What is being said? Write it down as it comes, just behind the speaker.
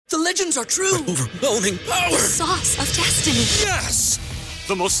The legends are true. Overwhelming power! Sauce of destiny. Yes!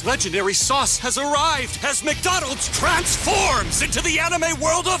 The most legendary sauce has arrived as McDonald's transforms into the anime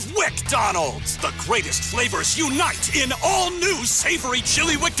world of WickDonald's. The greatest flavors unite in all new savory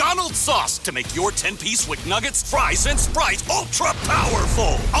chili McDonald's sauce to make your 10-piece Wick Nuggets, fries, and Sprite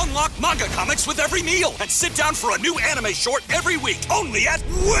ultra-powerful. Unlock manga comics with every meal and sit down for a new anime short every week only at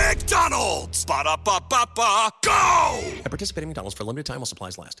WickDonald's. Ba-da-ba-ba-ba, go! At participating McDonald's for a limited time while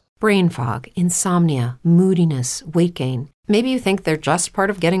supplies last. Brain fog, insomnia, moodiness, weight gain. Maybe you think they're just part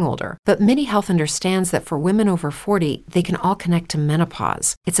of getting older, but MIDI Health understands that for women over 40, they can all connect to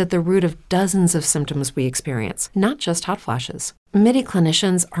menopause. It's at the root of dozens of symptoms we experience, not just hot flashes. MIDI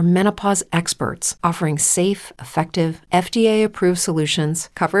clinicians are menopause experts, offering safe, effective, FDA-approved solutions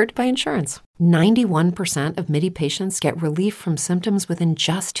covered by insurance. 91% of MIDI patients get relief from symptoms within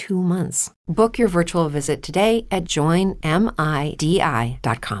just 2 months. Book your virtual visit today at joinmidi.com.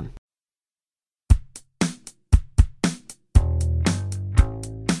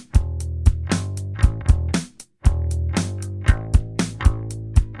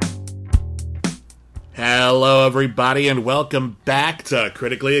 Hello, everybody, and welcome back to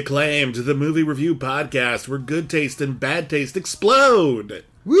Critically Acclaimed, the movie review podcast where good taste and bad taste explode.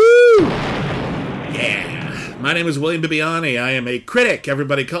 Woo! Yeah. My name is William Bibiani. I am a critic.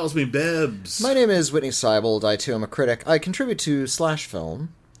 Everybody calls me Bibbs. My name is Whitney Seibold. I, too, am a critic. I contribute to Slash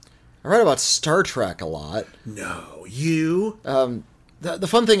Film. I write about Star Trek a lot. No, you? The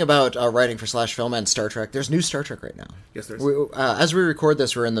fun thing about writing for Slash Film and Star Trek, there's new Star Trek right now. Yes, there's. As we record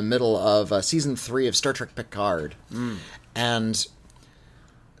this, we're in the middle of Season 3 of Star Trek Picard. And,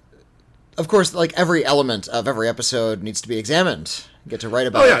 of course, like, every element of every episode needs to be examined. You get to write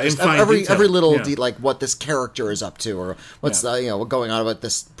about every little like what this character is up to, or what's what's going on about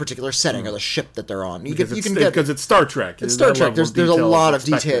this particular setting or the ship that they're on. Because it's Star Trek. It's Star Trek. There's a lot of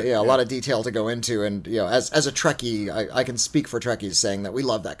detail, a lot of detail to go into, and as a Trekkie, I can speak for Trekkies saying that we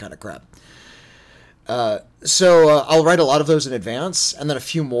love that kind of crap. So I'll write a lot of those in advance, and then a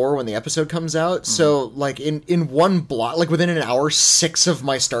few more when the episode comes out. So, like, in one block, like within an hour, 6 of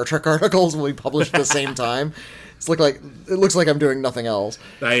my Star Trek articles will be published at the same time. It looks like I'm doing nothing else.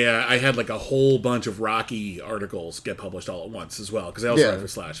 I had like a whole bunch of Rocky articles get published all at once as well, because I also write for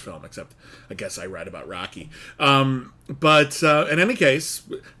Slash Film, except I guess I write about Rocky. But in any case,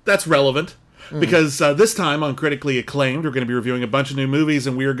 that's relevant. Because this time on Critically Acclaimed, we're going to be reviewing a bunch of new movies,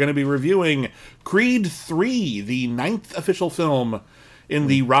 and we are going to be reviewing Creed 3, the 9th official film in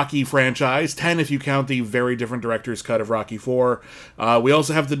the Rocky franchise, 10 if you count the very different director's cut of Rocky 4. We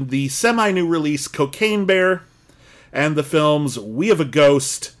also have the semi-new release Cocaine Bear, and the films We Have a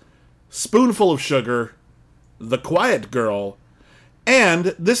Ghost, Spoonful of Sugar, The Quiet Girl,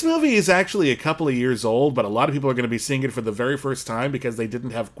 and this movie is actually a couple of years old, but a lot of people are going to be seeing it for the very first time because they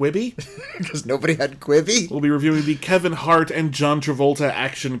didn't have Quibi. Because nobody had Quibi? We'll be reviewing the Kevin Hart and John Travolta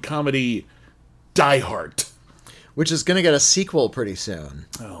action comedy Die Hard, which is going to get a sequel pretty soon.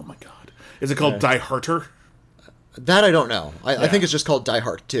 Oh my god. Is it called Die Harter? That I don't know. I think it's just called Die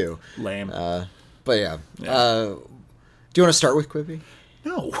Hard 2. Lame. But yeah. Do you want to start with Quibi?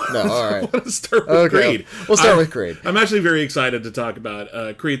 No, all right. I want to start with Creed. We'll start with Creed. I'm actually very excited to talk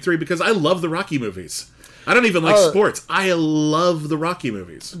about Creed 3 because I love the Rocky movies. I don't even like sports. I love the Rocky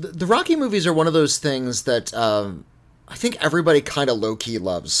movies. The Rocky movies are one of those things that I think everybody kind of low-key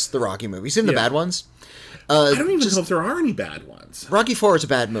loves the Rocky movies. Even the bad ones. I don't even know if there are any bad ones. Rocky 4 is a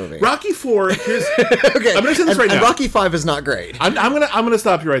bad movie. Rocky 4 is... Okay. I'm going to say this right now. And Rocky 5 is not great. I'm going to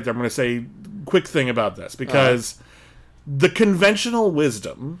stop you right there. I'm going to say a quick thing about this because... The conventional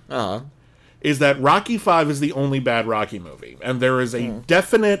wisdom is that Rocky 5 is the only bad Rocky movie, and there is a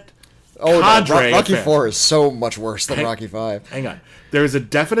definite cadre. No, Rocky 4 is so much worse than Rocky 5. Hang on. There is a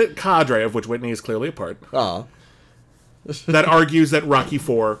definite cadre, of which Whitney is clearly a part, that argues that Rocky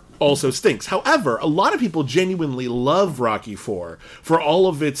 4 also stinks. However, a lot of people genuinely love Rocky 4 for all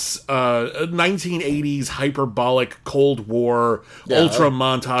of its 1980s hyperbolic Cold War,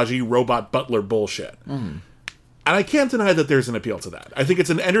 ultra-montagey robot butler bullshit. And I can't deny that there's an appeal to that. I think it's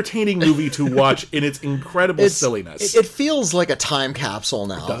an entertaining movie to watch in its incredible silliness. It feels like a time capsule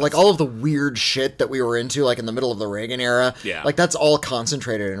now. Like all of the weird shit that we were into, like in the middle of the Reagan era. Yeah. Like that's all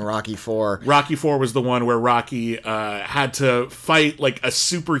concentrated in Rocky 4. Rocky 4 was the one where Rocky had to fight like a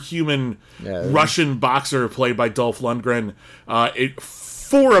superhuman Russian boxer played by Dolph Lundgren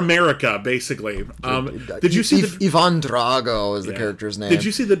for America, basically. Did you see Ivan Drago is the character's name. Did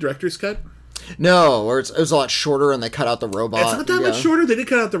you see the director's cut? No, or it was a lot shorter, and they cut out the robot. It's not that much shorter. They did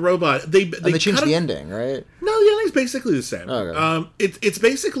cut out the robot. They changed the ending, right? No, the ending's basically the same. Okay. It's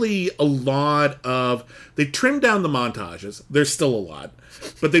basically a lot of... They trimmed down the montages. There's still a lot.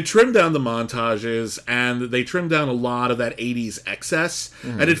 But they trimmed down the montages, and they trimmed down a lot of that 80s excess,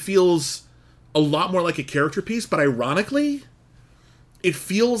 and it feels a lot more like a character piece, but ironically, it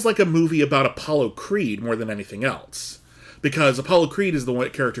feels like a movie about Apollo Creed more than anything else. Because Apollo Creed is the one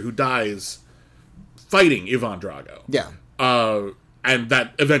character who dies fighting Ivan Drago. Yeah. And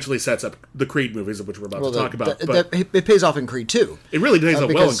that eventually sets up the Creed movies, of which we're about to talk about. It pays off in Creed 2. It really pays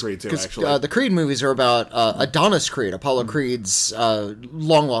off well in Creed 2, actually. The Creed movies are about Adonis Creed, Apollo Creed's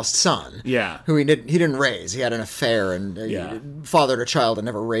long-lost son. Yeah. Who he didn't raise. He had an affair and fathered a child and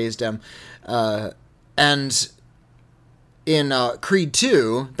never raised him. And in Creed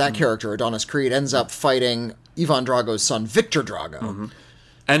 2, that character, Adonis Creed, ends up fighting Ivan Drago's son, Victor Drago. Mm-hmm.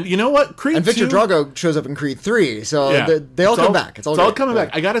 And you know what? Creed 2... And Victor Drago shows up in Creed 3, so they all come back. It's all coming back.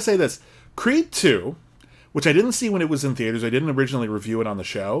 I gotta say this. Creed 2, which I didn't see when it was in theaters, I didn't originally review it on the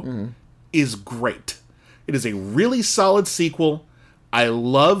show, is great. It is a really solid sequel. I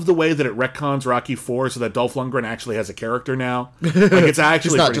love the way that it retcons Rocky 4 so that Dolph Lundgren actually has a character now. Like, it's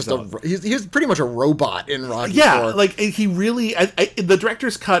actually he's not just he's pretty much a robot in Rocky 4. Yeah, like, he really... the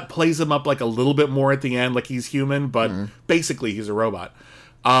director's cut plays him up like a little bit more at the end, like he's human, but basically he's a robot.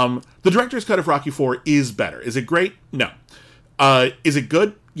 The director's cut of Rocky 4 is better. Is it great? No. Is it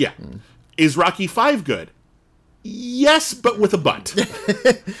good? Yeah. Is Rocky 5 good? Yes, but with a but.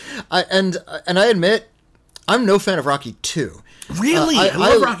 And I admit, I'm no fan of Rocky 2. Really? I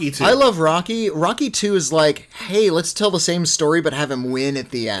love Rocky 2. I love Rocky. Rocky 2 is like, hey, let's tell the same story but have him win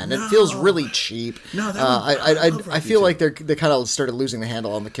at the end. It feels really cheap. No, I feel like they kind of started losing the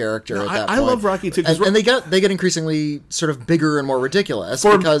handle on the character at that point. I love Rocky 2. And they get increasingly sort of bigger and more ridiculous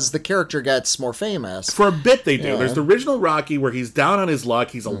because the character gets more famous. For a bit they do. Yeah. There's the original Rocky where he's down on his luck.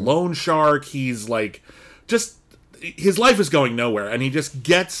 He's a loan shark. He's like, just, his life is going nowhere. And he just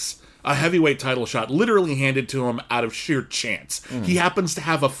gets a heavyweight title shot literally handed to him out of sheer chance. He happens to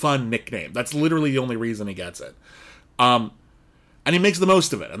have a fun nickname. That's literally the only reason he gets it. And he makes the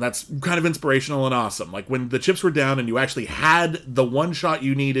most of it, and that's kind of inspirational and awesome. Like, when the chips were down and you actually had the one shot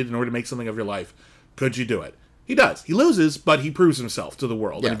you needed in order to make something of your life, could you do it? He does. He loses, but he proves himself to the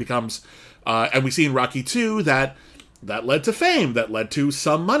world, and he becomes... and we see in Rocky 2 that led to fame, that led to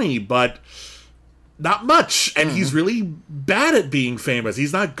some money, but... not much, and he's really bad at being famous.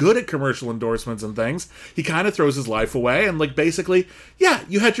 He's not good at commercial endorsements and things. He kind of throws his life away, and like basically, yeah,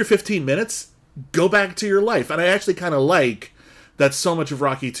 you had your 15 minutes, go back to your life. And I actually kind of like that so much of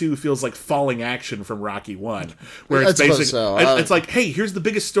Rocky 2 feels like falling action from Rocky 1, where it's basically, it's like, hey, here's the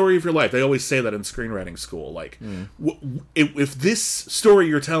biggest story of your life. They always say that in screenwriting school. Like, if this story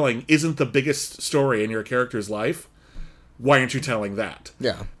you're telling isn't the biggest story in your character's life, why aren't you telling that?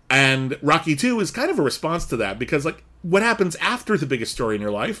 Yeah. And Rocky 2 is kind of a response to that, because like what happens after the biggest story in your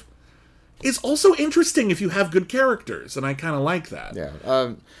life is also interesting if you have good characters, and I kind of like that.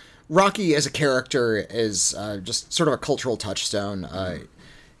 Yeah. Rocky as a character is just sort of a cultural touchstone.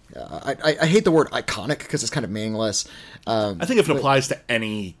 I hate the word iconic because it's kind of meaningless. I think if it applies to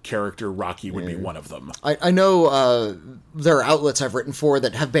any character, Rocky would be one of them. I know there are outlets I've written for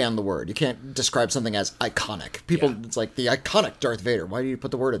that have banned the word. You can't describe something as iconic. People, it's like the iconic Darth Vader. Why do you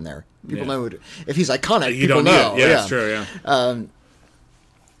put the word in there? People know if he's iconic. People know. Yeah, that's true. Yeah.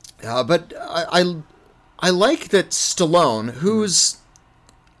 But I like that Stallone, who's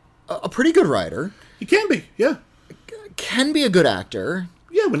a pretty good writer, he can be. Yeah. Can be a good actor.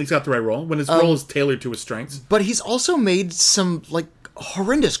 Yeah, when he's got the right role. When his role is tailored to his strengths. But he's also made some, like,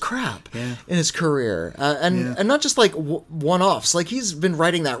 horrendous crap in his career. And not just, like, one-offs. Like, he's been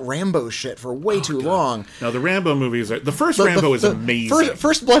writing that Rambo shit for way too long. No, the Rambo movies are... The first Rambo is amazing.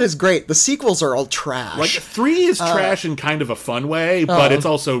 First Blood is great. The sequels are all trash. Like, 3 is trash in kind of a fun way, but it's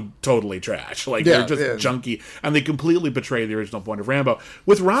also totally trash. Like, they're just junky. And they completely betray the original point of Rambo.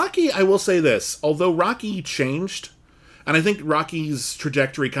 With Rocky, I will say this. Although Rocky changed... And I think Rocky's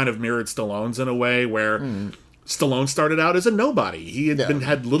trajectory kind of mirrored Stallone's in a way where Stallone started out as a nobody. He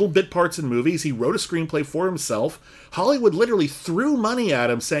had little bit parts in movies. He wrote a screenplay for himself. Hollywood literally threw money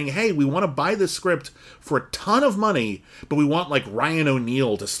at him saying, hey, we want to buy this script for a ton of money, but we want like Ryan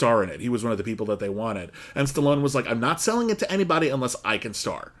O'Neal to star in it. He was one of the people that they wanted. And Stallone was like, I'm not selling it to anybody unless I can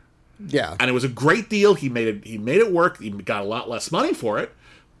star. Yeah. And it was a great deal. He made it work. He got a lot less money for it,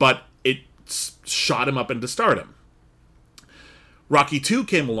 but it shot him up into stardom. Rocky 2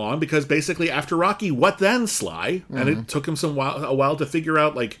 came along because basically after Rocky, what then, Sly? And it took him a while to figure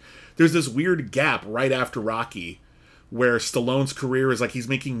out, like, there's this weird gap right after Rocky where Stallone's career is like he's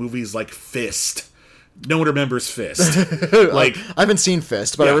making movies like Fist. No one remembers Fist. Like, I haven't seen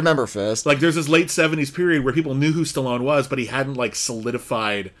Fist, but I remember Fist. Like, there's this late 70s period where people knew who Stallone was, but he hadn't, like,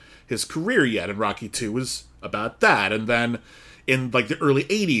 solidified his career yet, and Rocky 2 was about that. And then in, like, the early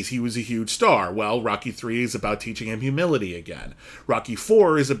 80s, he was a huge star. Well, Rocky 3 is about teaching him humility again. Rocky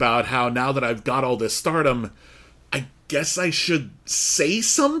 4 is about how, now that I've got all this stardom, I guess I should say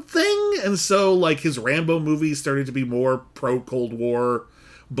something? And so, like, his Rambo movies started to be more pro-Cold War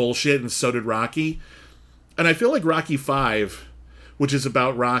bullshit, and so did Rocky. And I feel like Rocky 5, which is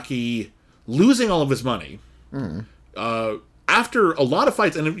about Rocky losing all of his money, after a lot of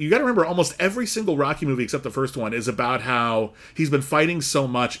fights, and you got to remember, almost every single Rocky movie except the first one is about how he's been fighting so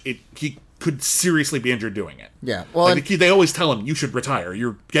much he could seriously be injured doing it. Yeah, well, like, they always tell him, you should retire.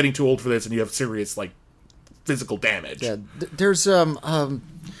 You're getting too old for this, and you have serious, like, physical damage. Yeah, there's a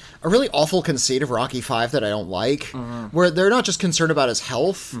really awful conceit of Rocky 5 that I don't like, where they're not just concerned about his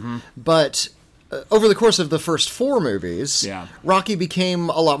health, but over the course of the first 4 movies, Rocky became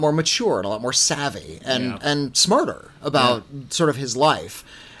a lot more mature and a lot more savvy and smarter about sort of his life.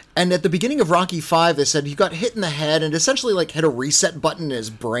 And at the beginning of Rocky 5, they said he got hit in the head and essentially like hit a reset button in his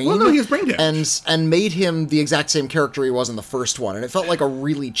brain. Well, no, he has brain damage. And made him the exact same character he was in the first one. And it felt like a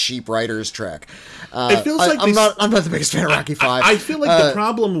really cheap writer's trick. It feels like I'm not the biggest fan of Rocky 5. I feel like the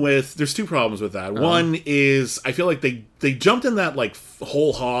problem with... There's 2 problems with that. One is, I feel like they jumped in that like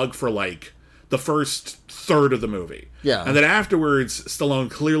whole hog for like the first third of the movie. Yeah. And then afterwards,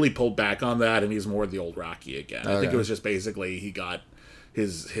 Stallone clearly pulled back on that, and he's more the old Rocky again. I think it was just basically he got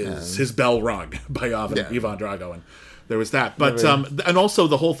his bell rung by Ivan Drago, and there was that. But and also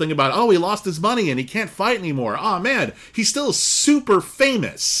the whole thing about, he lost his money and he can't fight anymore. Oh man, he's still super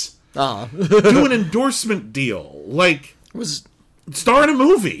famous. Do an endorsement deal, like star in a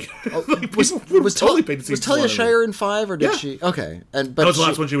movie. Like, was totally paid to see. Was Talia Shire in 5, or did she? Okay, but that was the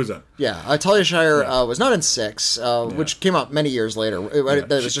last one she was in. Yeah, Talia Shire was not in 6, which came out many years later. It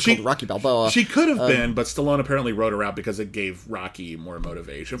was just called Rocky Balboa. She could have been, but Stallone apparently wrote her out because it gave Rocky more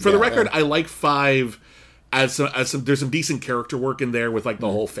motivation. For the record, I like 5 as some. There's some decent character work in there with like the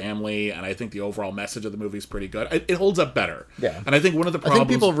whole family, and I think the overall message of the movie is pretty good. It holds up better. Yeah, and I think one of the problems, I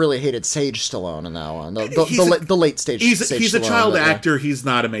think people really hated Sage Stallone in that one. The late stage. He's a child actor. He's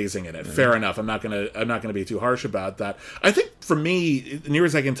not amazing in it. Fair enough. I'm not gonna be too harsh about that. I think for me, near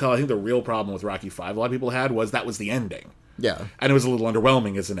as I can tell, I think the real problem with Rocky 5 a lot of people had was that was the ending. Yeah, and it was a little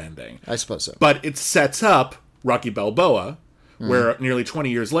underwhelming as an ending. I suppose so. But it sets up Rocky Balboa, where nearly 20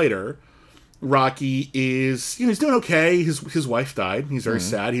 years later, Rocky is, he's doing okay. His wife died. He's very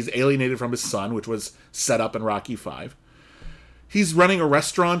sad. He's alienated from his son, which was set up in Rocky 5. He's running a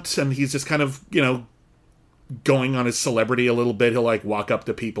restaurant, and he's just kind of, going on his celebrity a little bit. He'll, like, walk up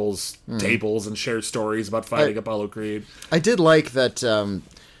to people's tables and share stories about fighting Apollo Creed. I did like that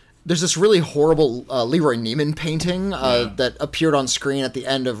there's this really horrible Leroy Neiman painting that appeared on screen at the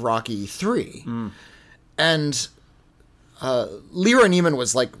end of Rocky 3. And Leroy Neiman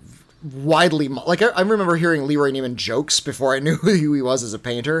was, like, widely, like, I remember hearing Leroy Neiman jokes before I knew who he was as a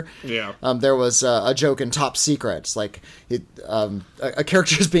painter. Yeah. There was a joke in Top Secret, like a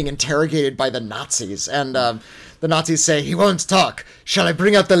character is being interrogated by the Nazis, and the Nazis say, "He won't talk. Shall I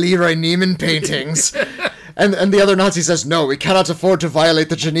bring out the Leroy Neiman paintings?" and the other Nazi says, "No, we cannot afford to violate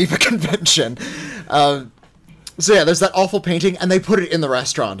the Geneva Convention." So yeah, there's that awful painting, and they put it in the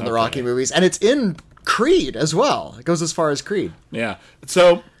restaurant in the Rocky movies, and it's in Creed as well. It goes as far as Creed. Yeah.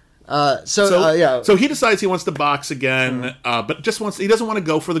 So he decides he wants to box again, but he doesn't want to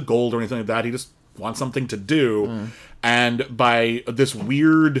go for the gold or anything like that. He just wants something to do. And by this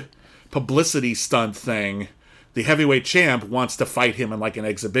weird publicity stunt thing, the heavyweight champ wants to fight him in like an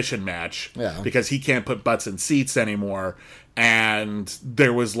exhibition match because he can't put butts in seats anymore. And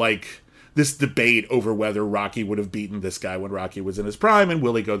there was like this debate over whether Rocky would have beaten this guy when Rocky was in his prime, and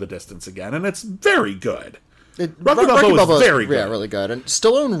will he go the distance again? And it's very good. Rocky Balboa is very good. Yeah, really good. And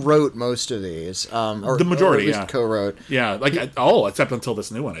Stallone wrote most of these. Or the majority, or at least co-wrote. Yeah, except until this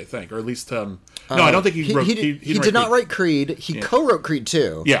new one, I think. Or at least, no, I don't think he wrote... He did not write Creed. He co-wrote Creed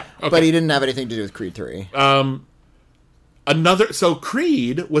 2. Yeah, okay. But he didn't have anything to do with Creed 3. So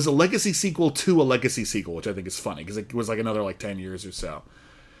Creed was a legacy sequel to a legacy sequel, which I think is funny, because it was like another 10 years or so.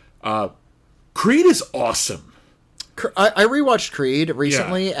 Creed is awesome. I rewatched Creed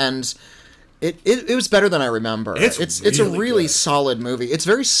recently, and... It was better than I remember. It's a really solid movie. It's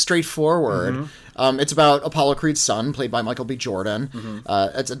very straightforward. It's about Apollo Creed's son, played by Michael B. Jordan.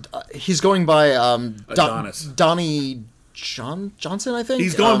 He's going by Donnie Johnson, I think.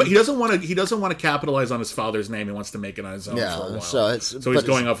 He's going, but he doesn't want to capitalize on his father's name. He wants to make it on his own for a while. So he's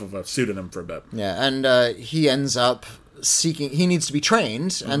going off of a pseudonym for a bit. Yeah, and he ends up he needs to be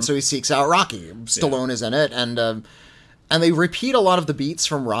trained, and so he seeks out Rocky. Stallone is in it, and they repeat a lot of the beats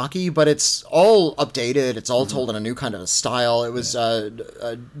from Rocky, but it's all updated. It's all told in a new kind of a style. It was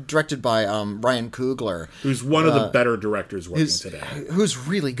directed by Ryan Coogler, who's one of the better directors working today. Who's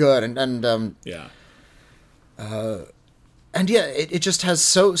really good, and it just has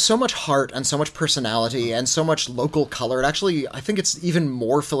so much heart and so much personality and so much local color. It actually, I think it's even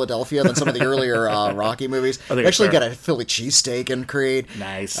more Philadelphia than some of the earlier Rocky movies. They actually get a Philly cheesesteak in Creed.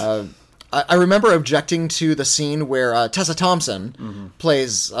 Nice. I remember objecting to the scene where Tessa Thompson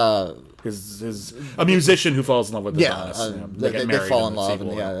plays a musician who falls in love with Adonis. They fall in love,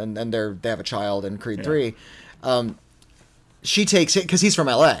 and they have a child in Creed 3. She takes it because he's from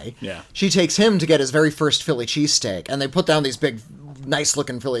L.A. Yeah. She takes him to get his very first Philly cheesesteak, and they put down these big,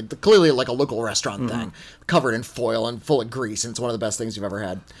 nice-looking Philly, clearly like a local restaurant thing, covered in foil and full of grease, and it's one of the best things you've ever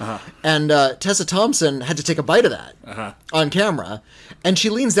had. And Tessa Thompson had to take a bite of that on camera, and she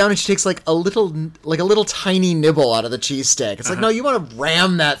leans down and she takes like a little tiny nibble out of the cheesesteak. It's like, no, you want to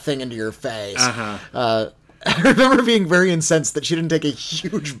ram that thing into your face. I remember being very incensed that she didn't take a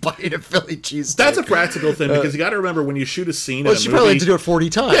huge bite of Philly cheesesteak. That's a practical thing, because you got to remember when you shoot a scene in a movie... she probably had to do it 40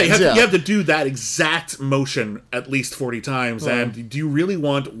 times. Yeah, you have to do that exact motion at least 40 times, and do you really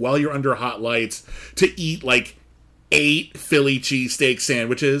want, while you're under hot lights, to eat, like, 8 Philly cheesesteak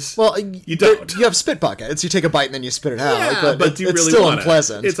sandwiches? Well, you don't. You have spit buckets. You take a bite and then you spit it out. Yeah, but do you it's really still want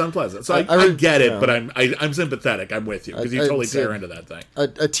unpleasant. It's unpleasant. So I get it, but I'm sympathetic. I'm with you, because you totally tear into that thing.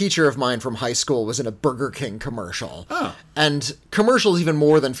 A teacher of mine from high school was in a Burger King commercial. And commercials, even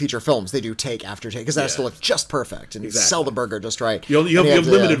more than feature films, they do take after take, because that has to look just perfect and sell the burger just right. You have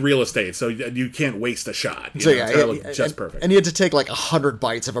limited real estate, so you can't waste a shot. It's gotta look just perfect. And you had to take like 100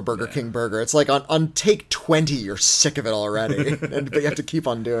 bites of a Burger King burger. It's like on take 20, you're sick of it already, but you have to keep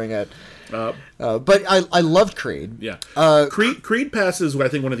on doing it. But I loved Creed. Yeah, Creed passes, I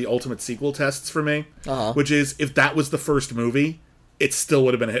think, one of the ultimate sequel tests for me, which is, if that was the first movie, it still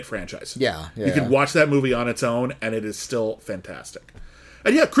would have been a hit franchise. Yeah. You could watch that movie on its own, and it is still fantastic.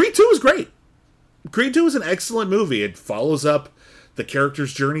 And yeah, Creed 2 is great. Creed 2 is an excellent movie. It follows up the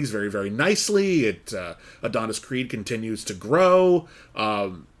characters' journeys very, very nicely. Adonis Creed continues to grow.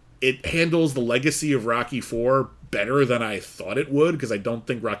 It handles the legacy of Rocky IV better than I thought it would, because I don't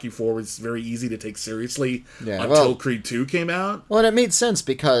think Rocky IV was very easy to take seriously until Creed 2 came out. Well, and it made sense,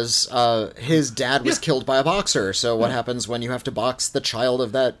 because his dad was killed by a boxer, so what happens when you have to box the child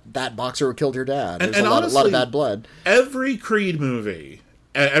of that boxer who killed your dad? There's a lot of bad blood. Every Creed movie,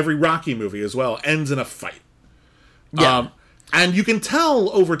 every Rocky movie as well, ends in a fight. Yeah. And you can tell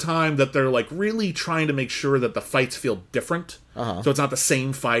over time that they're like really trying to make sure that the fights feel different. So it's not the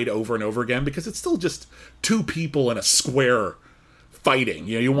same fight over and over again, because it's still just two people in a square fighting.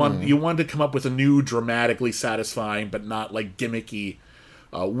 You want to come up with a new, dramatically satisfying, but not like gimmicky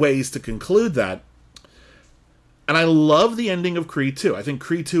ways to conclude that. And I love the ending of Creed 2. I think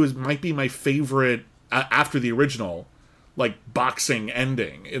Creed 2 might be my favorite after the original, like, boxing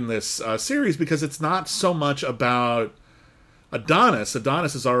ending in this series, because it's not so much about Adonis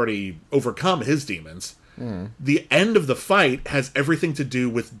has already overcome his demons. The end of the fight has everything to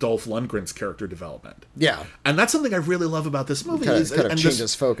do with Dolph Lundgren's character development. Yeah. And that's something I really love about this movie. Kind of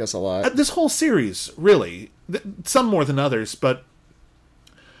changes focus a lot. This whole series, really. Some more than others, but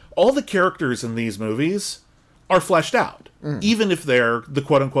all the characters in these movies are fleshed out, even if they're the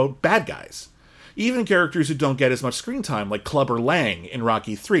quote-unquote bad guys. Even characters who don't get as much screen time, like Clubber Lang in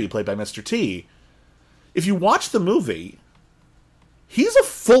Rocky III, played by Mr. T. If you watch the movie, he's a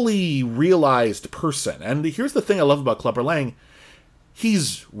fully realized person. And here's the thing I love about Clubber Lang.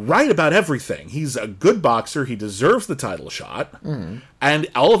 He's right about everything. He's a good boxer. He deserves the title shot. And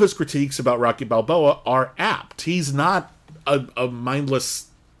all of his critiques about Rocky Balboa are apt. He's not a mindless,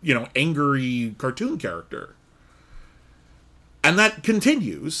 angry cartoon character. And that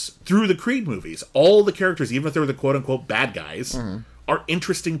continues through the Creed movies. All the characters, even if they're the quote-unquote bad guys, are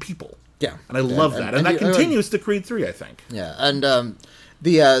interesting people. Yeah. And I love that. And that continues to Creed 3, I think. Yeah, and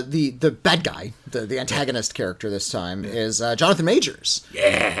the bad guy, the antagonist character this time, is Jonathan Majors.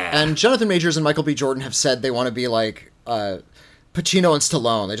 Yeah. And Jonathan Majors and Michael B. Jordan have said they want to be like Pacino and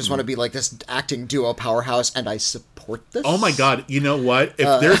Stallone. They just want to be like this acting duo powerhouse, and I support this. Oh my God! You know what?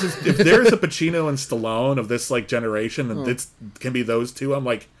 If there's a Pacino and Stallone of this like generation, and it can be those two, I'm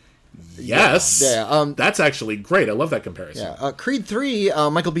like, yes. Yeah. That's actually great. I love that comparison. Yeah. Creed 3,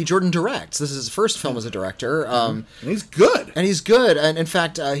 Michael B. Jordan directs. This is his first film as a director. And he's good. And in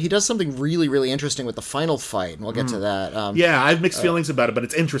fact, he does something really, really interesting with the final fight, and we'll get to that. I have mixed feelings about it, but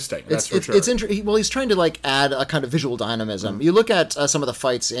it's interesting. That's for sure. Well, he's trying to like add a kind of visual dynamism. You look at some of the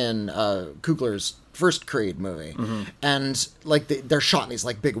fights in Coogler's first Creed movie, and like they're shot in these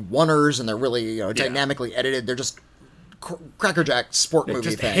like big oneers, and they're really dynamically edited. They're just crackerjack sport movie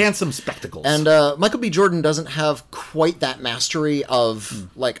just things. Handsome spectacles. And Michael B. Jordan doesn't have quite that mastery of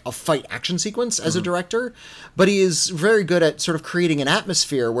like a fight action sequence as a director, but he is very good at sort of creating an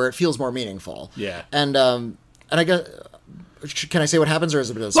atmosphere where it feels more meaningful. Yeah. And I guess, can I say what happens, or is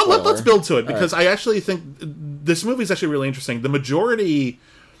it a bit of a spoiler? Let's build to it, because I actually think this movie is actually really interesting. The majority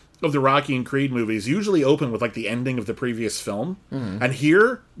of the Rocky and Creed movies usually open with like the ending of the previous film, and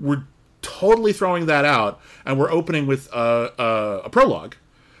here we're totally throwing that out, and we're opening with a prologue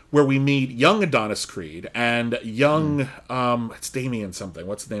where we meet young Adonis Creed and young it's Damien something.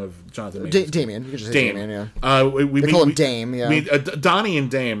 What's the name of Jonathan Majors? Damien. You can just say Damien, yeah. They call him Dame, yeah. Donnie and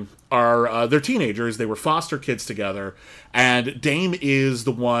Dame are they're teenagers. They were foster kids together, and Dame is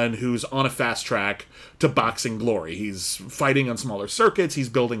the one who's on a fast track to boxing glory. He's fighting on smaller circuits. He's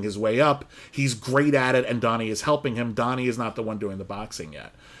building his way up. He's great at it, and Donnie is helping him. Donnie is not the one doing the boxing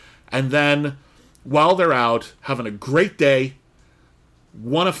yet. And then, while they're out having a great day,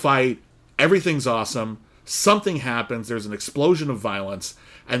 want to fight, everything's awesome, something happens, there's an explosion of violence,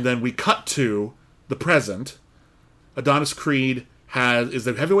 and then we cut to the present. Adonis Creed is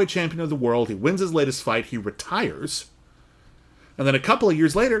the heavyweight champion of the world. He wins his latest fight. He retires. And then a couple of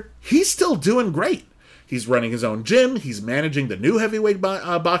years later, he's still doing great. He's running his own gym. He's managing the new heavyweight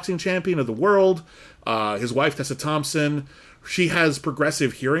boxing champion of the world. His wife, Tessa Thompson, she has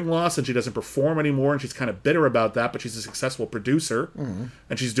progressive hearing loss, and she doesn't perform anymore, and she's kind of bitter about that, but she's a successful producer,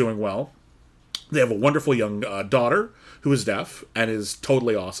 and she's doing well. They have a wonderful young daughter who is deaf and is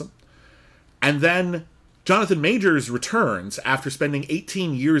totally awesome. And then Jonathan Majors returns after spending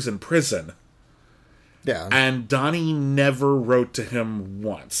 18 years in prison. Yeah. And Donnie never wrote to him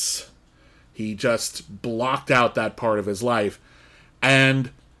once. He just blocked out that part of his life.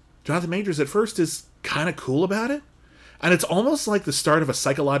 And Jonathan Majors at first is kind of cool about it. And it's almost like the start of a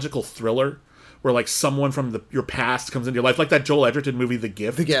psychological thriller where like someone from your past comes into your life, like that Joel Edgerton movie, The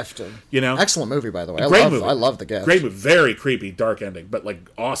Gift. The Gift. You know? Excellent movie, by the way. Great movie. I love The Gift. Great movie. Very creepy, dark ending, but like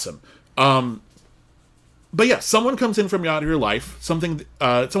awesome. But yeah, someone comes in from out of your life, someone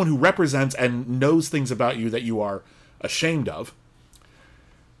who represents and knows things about you that you are ashamed of,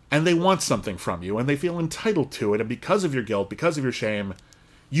 and they want something from you, and they feel entitled to it, and because of your guilt, because of your shame,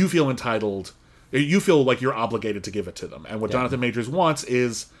 you feel entitled. You feel like you're obligated to give it to them. And what Jonathan Majors wants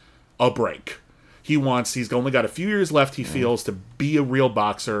is a break. He's only got a few years left, he feels, to be a real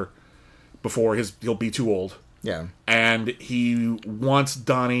boxer before he'll be too old. Yeah. And he wants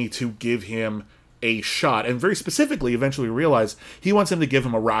Donnie to give him a shot. And very specifically, eventually realize he wants him to give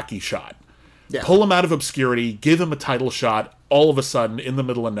him a Rocky shot. Yeah. Pull him out of obscurity, give him a title shot all of a sudden in the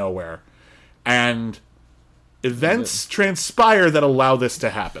middle of nowhere. And events transpire that allow this to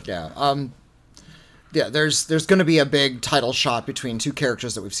happen. Yeah. Yeah, there's going to be a big title shot between two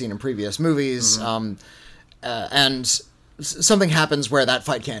characters that we've seen in previous movies, and something happens where that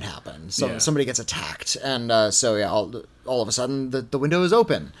fight can't happen. Somebody gets attacked, and all of a sudden the window is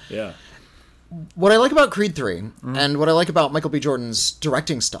open. Yeah. What I like about Creed 3, and what I like about Michael B. Jordan's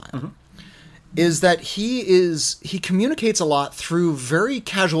directing style, is that he communicates a lot through very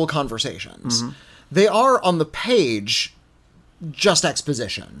casual conversations. They are on the page just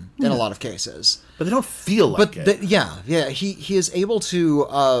exposition in a lot of cases, but they don't feel like it. He is able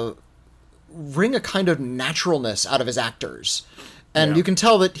to wring a kind of naturalness out of his actors, and you can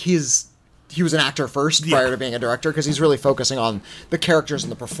tell that he was an actor first prior to being a director, because he's really focusing on the characters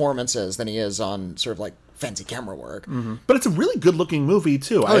and the performances than he is on sort of like fancy camera work. But it's a really good looking movie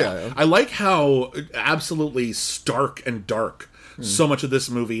too. Yeah. I like how absolutely stark and dark so much of this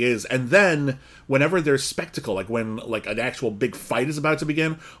movie is. And then whenever there's spectacle, like when like an actual big fight is about to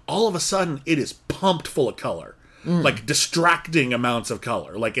begin, all of a sudden it is pumped full of color, like distracting amounts of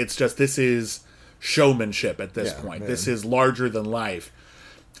color. Like it's just, this is showmanship at this point. This is larger than life.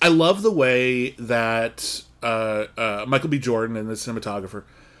 I love the way that Michael B. Jordan and the cinematographer,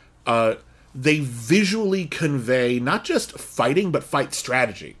 they visually convey not just fighting, but fight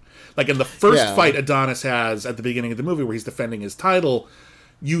strategy. Like in the first fight Adonis has at the beginning of the movie where he's defending his title,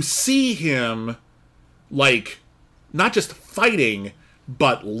 you see him like not just fighting,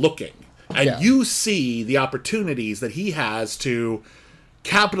 but looking. And you see the opportunities that he has to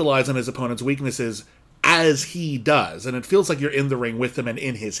capitalize on his opponent's weaknesses as he does. And it feels like you're in the ring with him and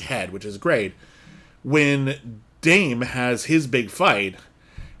in his head, which is great. When Dame has his big fight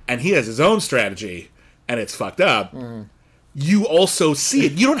and he has his own strategy and it's fucked up, you also see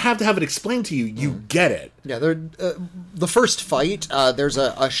it. You don't have to have it explained to you. You get it. Yeah, the first fight, there's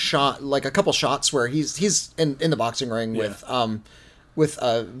a shot, like a couple shots where he's in the boxing ring with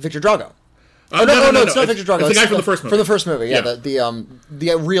Victor Drago. No, it's not Victor Drago. It's the guy from the first movie. For the first movie, yeah.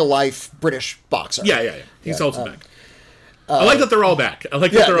 The real life British boxer. Yeah. He's also back. I like that they're all back. I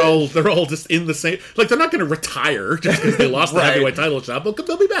like that they're all just in the same. Like they're not going to retire just because they lost the heavyweight title shot.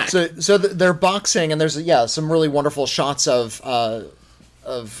 They'll be back. So they're boxing, and there's some really wonderful shots of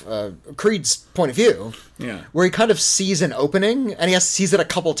Creed's point of view. Yeah, where he kind of sees an opening, and he sees it a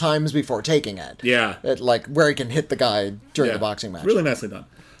couple times before taking it. Yeah, like where he can hit the guy during the boxing match. Really nicely done.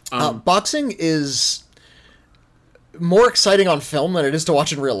 Boxing is more exciting on film than it is to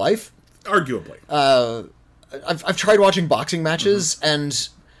watch in real life. Arguably. I've tried watching boxing matches, and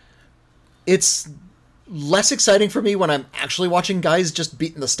it's less exciting for me when I'm actually watching guys just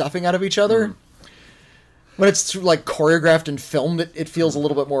beating the stuffing out of each other. When it's like choreographed and filmed, it feels a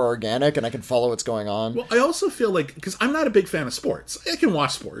little bit more organic, and I can follow what's going on. Well, I also feel like, because I'm not a big fan of sports. I can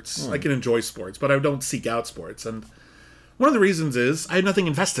watch sports. I can enjoy sports, but I don't seek out sports. And one of the reasons is I have nothing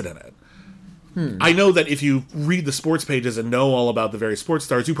invested in it. I know that if you read the sports pages and know all about the various sports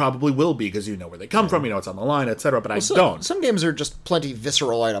stars, you probably will be, because you know where they come from, you know what's on the line, etc. But I don't. Some games are just plenty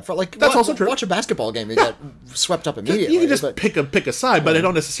visceral right up front. Like that's also true. Watch a basketball game, you get swept up immediately. You can just pick a side, but I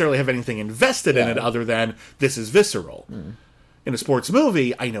don't necessarily have anything invested in it other than this is visceral. In a sports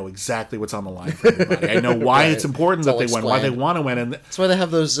movie, I know exactly what's on the line for everybody. I know why it's important that they win, why they want to win, and that's why they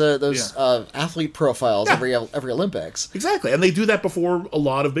have those athlete profiles every Olympics. Exactly, and they do that before a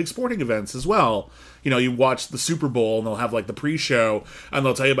lot of big sporting events as well. You know, you watch the Super Bowl, and they'll have like the pre-show, and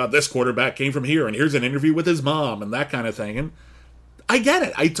they'll tell you about this quarterback came from here, and here's an interview with his mom, and that kind of thing. And I get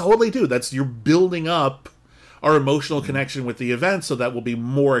it, I totally do. You're building up our emotional connection with the event, so that we'll be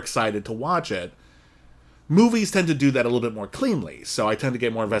more excited to watch it. Movies tend to do that a little bit more cleanly, so I tend to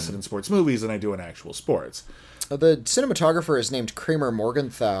get more invested in sports movies than I do in actual sports. The cinematographer is named Kramer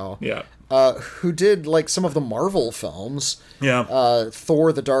Morgenthau, who did like some of the Marvel films,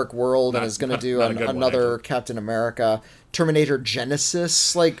 Thor: The Dark World, and is going to do another Captain America, Terminator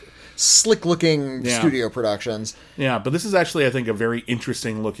Genesis, like slick-looking studio productions. Yeah, but this is actually, I think, a very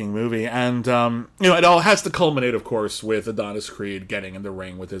interesting-looking movie, and it all has to culminate, of course, with Adonis Creed getting in the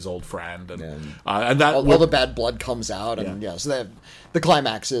ring with his old friend, and that all the bad blood comes out, and so the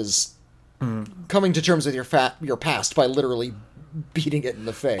climax is coming to terms with your past by literally beating it in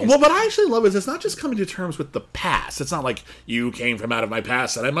the face. Well, what I actually love is it's not just coming to terms with the past. It's not like you came from out of my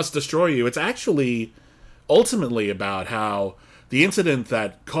past and I must destroy you. It's actually ultimately about how the incident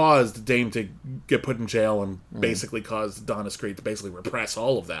that caused Dame to get put in jail and basically caused Adonis Creed to basically repress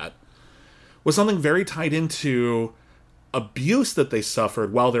all of that was something very tied into abuse that they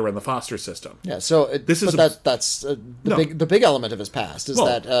suffered while they were in the foster system. Yeah, so that's the big element of his past is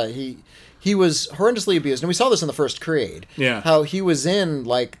that he was horrendously abused, and we saw this in the first Creed. Yeah, how he was in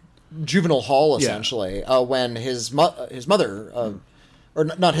like juvenile hall essentially when his mother. Or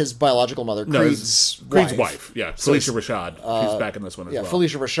not his biological mother, Creed's wife. Yeah, Felicia Rashad. She's back in this one as well. Yeah,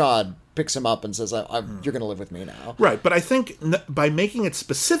 Felicia Rashad picks him up and says, "You're going to live with me now." Right, but I think by making it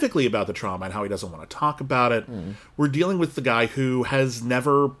specifically about the trauma and how he doesn't want to talk about it, we're dealing with the guy who has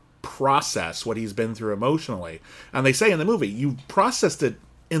never processed what he's been through emotionally. And they say in the movie, you processed it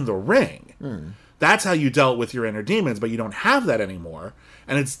in the ring. That's how you dealt with your inner demons, but you don't have that anymore.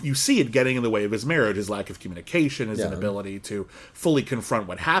 And you see it getting in the way of his marriage, his lack of communication, his inability to fully confront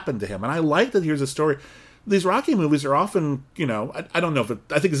what happened to him. And I like that here's a story. These Rocky movies are often, I don't know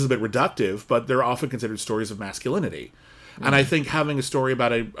I think this is a bit reductive, but they're often considered stories of masculinity. And I think having a story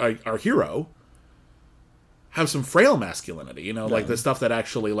about our hero have some frail masculinity, like the stuff that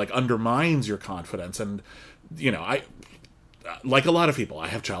actually like undermines your confidence. And, I like a lot of people, I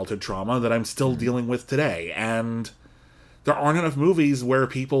have childhood trauma that I'm still dealing with today. And there aren't enough movies where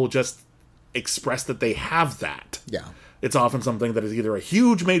people just express that they have that. Yeah. It's often something that is either a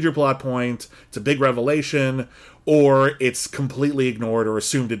huge major plot point, it's a big revelation, or it's completely ignored or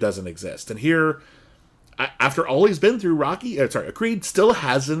assumed it doesn't exist. And here, after all he's been through, Creed still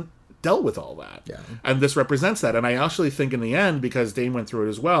hasn't dealt with all that. Yeah. And this represents that. And I actually think in the end, because Dame went through it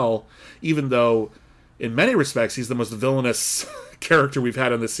as well, even though in many respects he's the most villainous character we've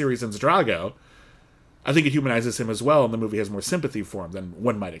had in this series since Drago, I think it humanizes him as well, and the movie has more sympathy for him than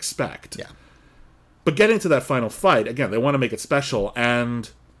one might expect. Yeah. But getting to that final fight, again, they want to make it special, and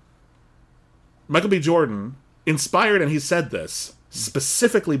Michael B. Jordan, inspired, and he said this,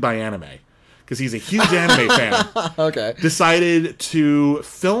 specifically by anime, because he's a huge anime fan, decided to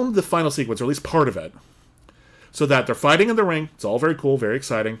film the final sequence, or at least part of it, so that they're fighting in the ring. It's all very cool, very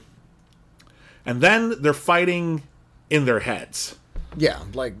exciting. And then they're fighting in their heads.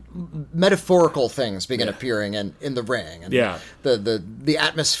 like metaphorical things begin appearing in the ring, and the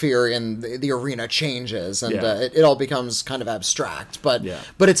atmosphere in the arena changes, and it all becomes kind of abstract, but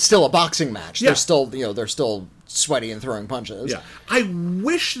it's still a boxing match. They're still sweaty and throwing punches. Yeah, I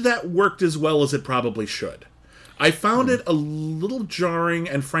wish that worked as well as it probably should. I found it a little jarring,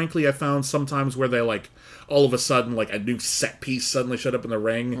 and frankly, I found sometimes where they like all of a sudden like a new set piece suddenly showed up in the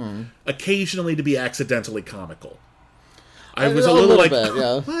ring, occasionally to be accidentally comical. I was a little like,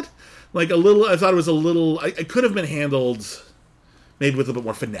 what? Like a little. I thought it was a little. It could have been handled maybe with a little bit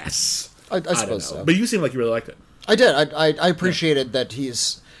more finesse. I suppose so. But you seem like you really liked it. I did. I appreciated that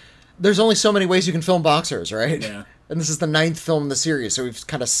there's only so many ways you can film boxers, right? Yeah. And this is the 9th film in the series, so we've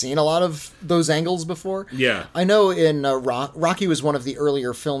kind of seen a lot of those angles before. Yeah. I know in Rocky was one of the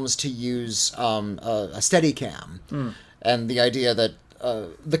earlier films to use a Steadicam, and the idea that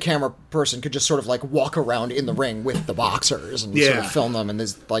the camera person could just sort of like walk around in the ring with the boxers and sort of film them in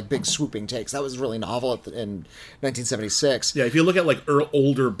these like big swooping takes. That was really novel in 1976. Yeah, if you look at like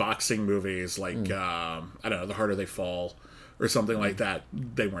older boxing movies, like I don't know, The Harder They Fall or something like that,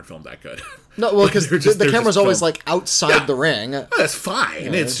 they weren't filmed that good. No, well, because the camera's always like outside the ring. Well, that's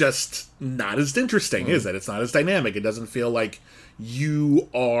fine. It's just not as interesting, is it? It's not as dynamic. It doesn't feel like you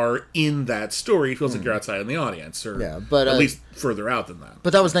are in that story. It feels like you're outside in the audience, or at least further out than that.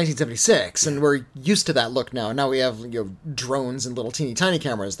 But that was 1976, and we're used to that look now. Now we have drones and little teeny tiny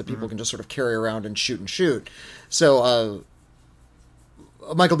cameras that people can just sort of carry around and shoot. So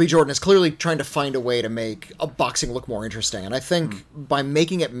Michael B. Jordan is clearly trying to find a way to make a boxing look more interesting, and I think by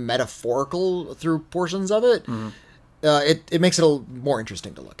making it metaphorical through portions of it, it makes it a little more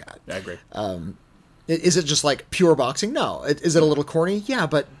interesting to look at. I agree. Is it just like pure boxing? No. Is it a little corny? Yeah,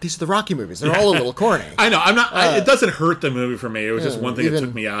 but these are the Rocky movies. They're all a little corny. I know. I'm not. It doesn't hurt the movie for me. It was just one thing that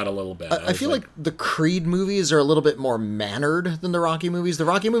took me out a little bit. I feel like the Creed movies are a little bit more mannered than the Rocky movies. The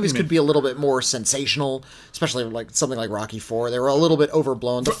Rocky movies could be a little bit more sensational, especially like something like Rocky IV. They were a little bit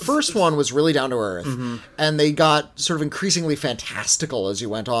overblown. The first one was really down to earth, and they got sort of increasingly fantastical as you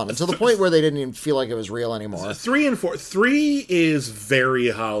went on, and to the point where they didn't even feel like it was real anymore. 3 and 4. 3 is very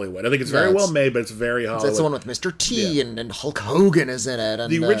Hollywood. I think it's very well made, but it's very Hollywood. It's the one with Mr. T and Hulk Hogan is in it.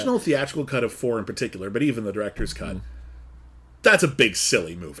 And the original theatrical cut of 4 in particular, but even the director's cut, that's a big,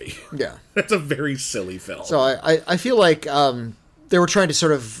 silly movie. Yeah. That's a very silly film. So I feel like they were trying to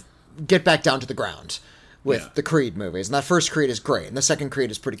sort of get back down to the ground with the Creed movies. And that first Creed is great. And the second Creed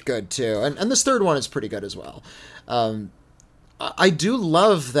is pretty good, too. And this third one is pretty good as well. I do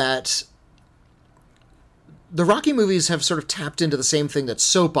love that the Rocky movies have sort of tapped into the same thing that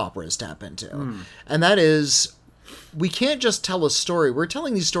soap operas tap into. And that is, we can't just tell a story. We're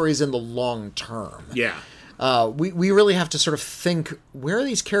telling these stories in the long term. Yeah. We really have to sort of think, where are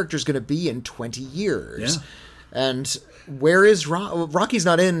these characters going to be in 20 years? Yeah. And where is Rocky's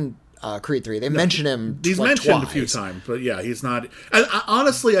not in Creed 3. They mention him He's mentioned twice. A few times, but yeah, he's not. And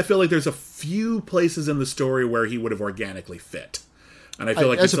honestly, I feel like there's a few places in the story where he would have organically fit. And I feel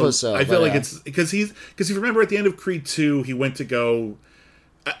like I suppose so. I feel like it's because you remember at the end of Creed 2, he went to go,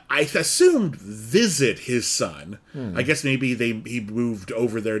 I assumed, visit his son. I guess maybe he moved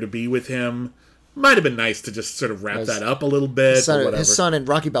over there to be with him. Might have been nice to just sort of wrap that up a little bit. His son in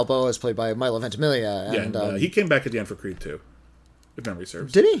Rocky Balboa is played by Milo Ventimiglia. And, he came back at the end for Creed 2, if memory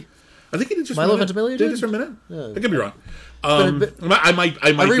serves. Did he? I think he did just Milo Ventimiglia did just for a minute. Yeah. I could be wrong. I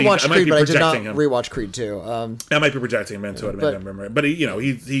rewatched Creed, but I did not him. rewatch Creed 2. I might be projecting him into it. But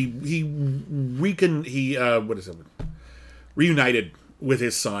he reunited with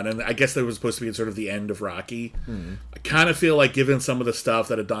his son, and I guess that was supposed to be sort of the end of Rocky. I kind of feel like, given some of the stuff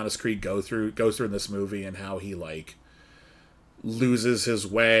that Adonis Creed goes through in this movie, and how he like loses his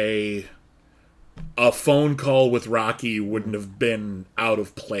way, a phone call with Rocky wouldn't have been out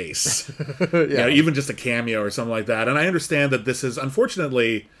of place. Even just a cameo or something like that. And I understand that this has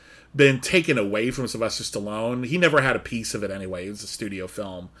unfortunately been taken away from Sylvester Stallone. He never had a piece of it anyway. It was a studio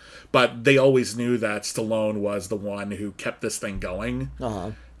film. But they always knew that Stallone was the one who kept this thing going.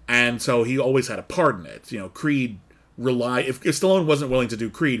 And so he always had a part in it. Creed if Stallone wasn't willing to do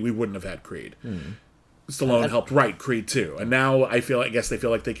Creed, we wouldn't have had Creed. Stallone helped write Creed 2, and now I guess they feel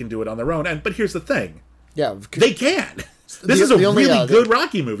like they can do it on their own. But here's the thing: they can. This is a really good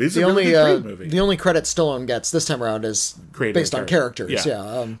Rocky movie. This is a really good Creed movie. The only credit Stallone gets this time around is based on characters.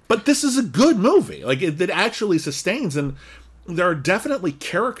 But this is a good movie. Like it actually sustains, and there are definitely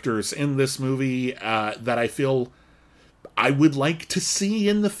characters in this movie that I feel I would like to see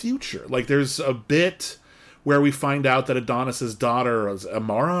in the future. Like there's a bit where we find out that Adonis's daughter is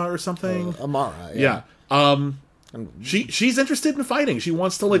Amara or something. Amara, she's interested in fighting. She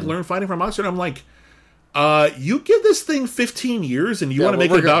wants to learn fighting from Oxford. I'm like, You give this thing 15 years and you want to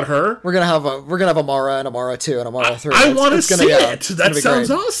make it about her? We're gonna have Amara and Amara 2 and Amara 3. I want to see it. That sounds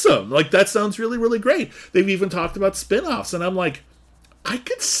great. awesome. Like, that sounds really, really great. They've even talked about spin-offs, and I'm like, I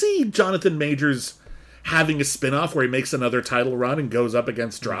could see Jonathan Majors having a spin-off where he makes another title run and goes up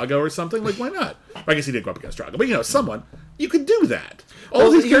against Drago or something. Like, why not? I guess he did go up against Drago, but someone, you could do that.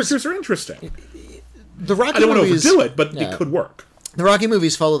 All these characters are interesting. The Rocky I don't movies, want to overdo it, but it could work. The Rocky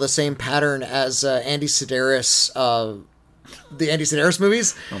movies follow the same pattern as Andy Sedaris, the Andy Sedaris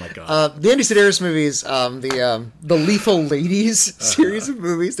movies. Oh my god! The Andy Sedaris movies, the Lethal Ladies series of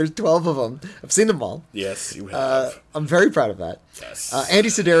movies. There's 12 of them. I've seen them all. Yes, you have. I'm very proud of that. Yes. Andy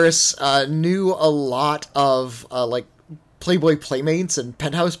Sedaris knew a lot of like Playboy Playmates and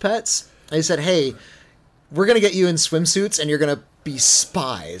Penthouse Pets. And he said, "Hey, we're gonna get you in swimsuits, and you're gonna be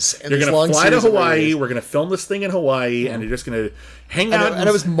spies. You're going to fly to Hawaii. We're going to film this thing in Hawaii, and you're just going to hang out. And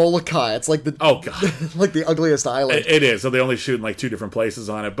it was Molokai. It's like like the ugliest island. It is. So they only shoot in like 2 different places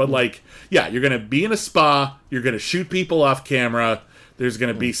on it. But like, yeah, you're going to be in a spa. You're going to shoot people off camera. There's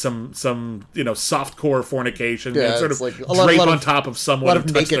going to be some softcore fornication. Yeah, sort of like drape on top of someone. A lot of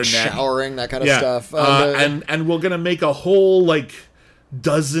and touch naked their neck. showering, that kind of stuff. And we're going to make a whole like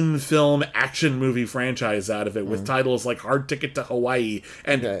dozen film action movie franchise out of it with titles like Hard Ticket to Hawaii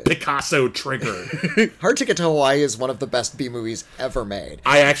and Picasso Trigger. Hard Ticket to Hawaii is one of the best B movies ever made.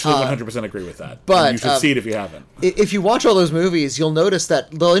 I actually 100% agree with that. But you should see it if you haven't. If you watch all those movies, you'll notice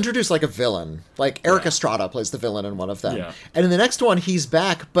that they'll introduce like a villain. Like Eric Estrada plays the villain in one of them. Yeah. And in the next one, he's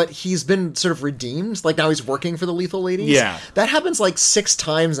back, but he's been sort of redeemed. Like now he's working for the Lethal Ladies. Yeah. That happens like 6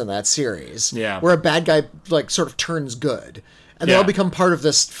 times in that series. Yeah. Where a bad guy like sort of turns good. And they all become part of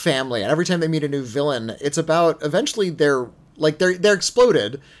this family. And every time they meet a new villain, it's about eventually they're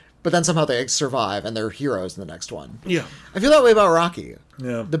exploded, but then somehow they survive and they're heroes in the next one. Yeah. I feel that way about Rocky.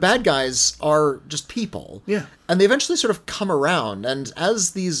 Yeah. The bad guys are just people. Yeah. And they eventually sort of come around. And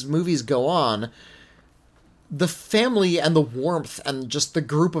as these movies go on, the family and the warmth and just the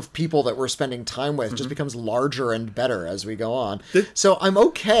group of people that we're spending time with just becomes larger and better as we go on. So I'm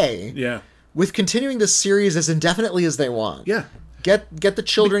okay. Yeah. With continuing this series as indefinitely as they want. Yeah. Get the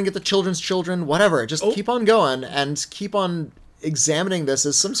children, get the children's children, whatever. Just keep on going and keep on examining this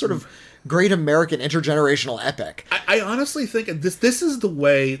as some sort of great American intergenerational epic. I honestly think this is the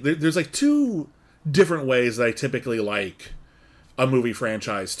way. There's like 2 different ways that I typically like a movie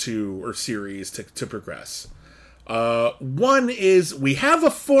franchise or series to progress. One is we have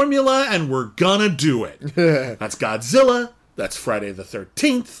a formula and we're gonna do it. That's Godzilla. That's Friday the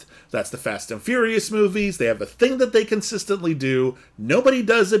 13th. That's the Fast and Furious movies. They have a thing that they consistently do. Nobody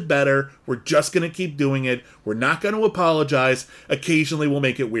does it better. We're just going to keep doing it. We're not going to apologize. Occasionally we'll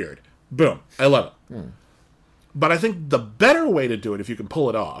make it weird. Boom. I love it. But I think the better way to do it, if you can pull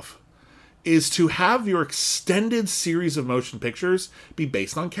it off, is to have your extended series of motion pictures be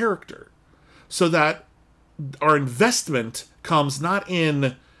based on character. So that our investment comes not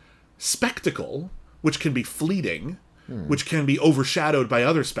in spectacle, which can be fleeting, which can be overshadowed by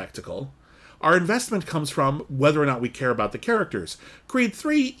other spectacle. Our investment comes from whether or not we care about the characters. Creed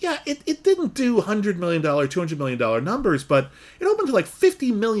 3, it didn't do $100 million, $200 million numbers, but it opened to like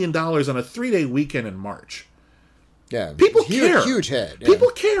 $50 million on a 3-day weekend in March. Yeah, people care. Huge hit. Yeah.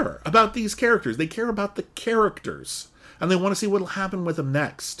 People care about these characters. They care about the characters, and they want to see what'll happen with them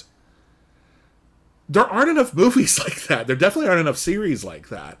next. There aren't enough movies like that. There definitely aren't enough series like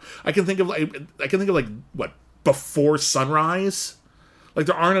that. I can think of what, Before Sunrise? Like,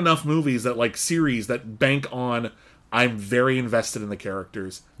 there aren't enough movies that, like, series that bank on, I'm very invested in the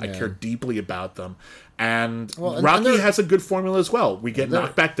characters. I care deeply about them. And Rocky has a good formula as well. We get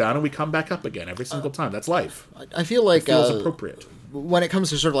knocked back down and we come back up again every single time. That's life. I feel like... It feels appropriate. When it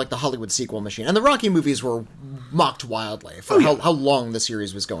comes to sort of like the Hollywood sequel machine, and the Rocky movies were mocked wildly for how long the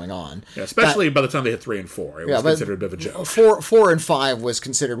series was going on. Yeah, especially by the time they hit 3 and 4. It was considered a bit of a joke. 4 and 5 was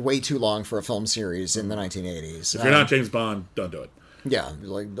considered way too long for a film series in the 1980s. If you're not James Bond, don't do it. Yeah,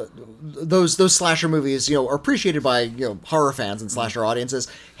 like those slasher movies, are appreciated by horror fans and slasher audiences,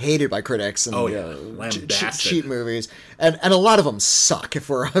 hated by critics and cheap movies, and a lot of them suck. If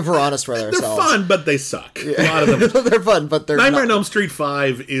we're honest with ourselves, they're fun, but they suck. A lot of them, they're fun, but they're Nightmare on Elm Street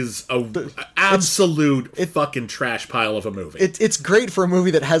 5 is a absolute fucking trash pile of a movie. It's great for a movie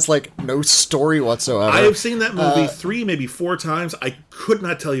that has like no story whatsoever. I have seen that movie 3, maybe 4 times. I could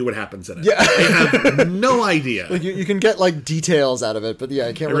not tell you what happens in it. Yeah. I have no idea. Like you can get like details out of it, but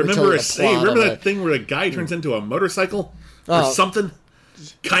I can't really tell you the plot. Remember that thing where a guy turns into a motorcycle or something?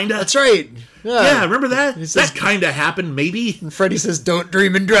 Kinda. That's right. Yeah, remember that? That kinda happened, maybe. And Freddy says, "Don't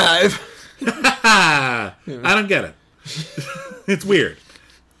dream and drive." I don't get it. It's weird.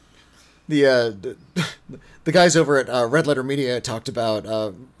 The the guys over at Red Letter Media talked about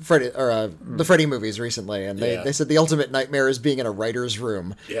the Freddy movies recently, and they said the ultimate nightmare is being in a writer's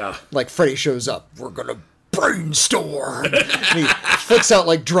room. Yeah. Like, Freddy shows up, we're gonna brainstorm. And he flicks out,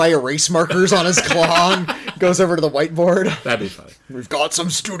 like, dry erase markers on his claw and goes over to the whiteboard. That'd be funny. We've got some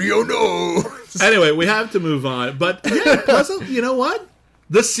studio notes. Anyway, we have to move on. But, yeah, Puzzle, you know what?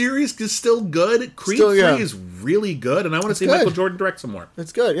 The series is still good. Creed 3 is really good, and I want to see Michael Jordan direct some more.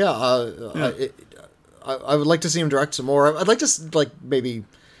 It's good, yeah. I would like to see him direct some more. I'd like to, like, maybe...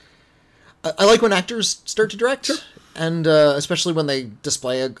 I like when actors start to direct, and especially when they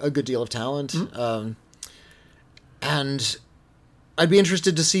display a good deal of talent. And I'd be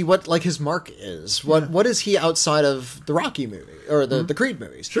interested to see what, like, his mark is. What is he outside of the Rocky movie, or the Creed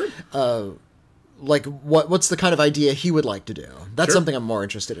movies? Sure. Like, what's the kind of idea he would like to do? That's something I'm more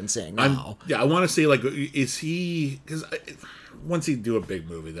interested in seeing now. I want to see, like, is he... Because once he do a big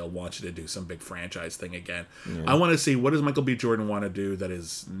movie, they'll want you to do some big franchise thing again. Yeah. I want to see, what does Michael B. Jordan want to do that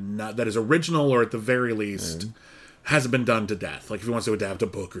is original, or at the very least hasn't been done to death. Like, if he wants to adapt a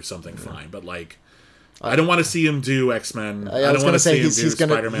book or something, fine. But, like, I don't want to see him do X-Men. I don't want to see him do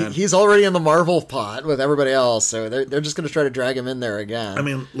Spider-Man. He's already in the Marvel pot with everybody else, so they're just going to try to drag him in there again. I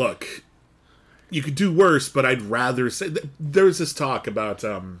mean, look, you could do worse, but I'd rather say... There's this talk about,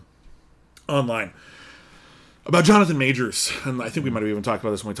 online, about Jonathan Majors, and I think we might have even talked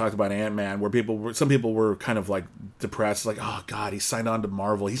about this when we talked about Ant-Man, where some people were kind of, like, depressed, like, oh, God, he signed on to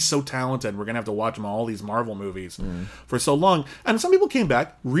Marvel. He's so talented. We're going to have to watch him all these Marvel movies for so long. And some people came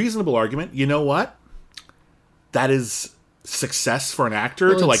back, reasonable argument, you know what? That is success for an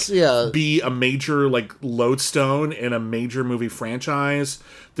actor to be a major, like, lodestone in a major movie franchise.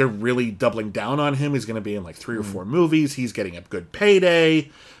 They're really doubling down on him. He's going to be in like 3 or 4 movies. He's getting a good payday.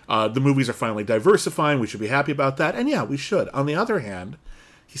 The movies are finally diversifying. We should be happy about that. And yeah, we should. On the other hand,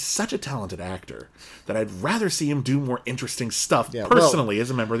 he's such a talented actor that I'd rather see him do more interesting stuff personally as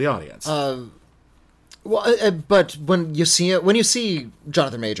a member of the audience. But when you see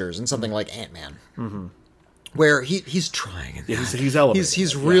Jonathan Majors in something like Ant-Man, where he's trying. He's elevated.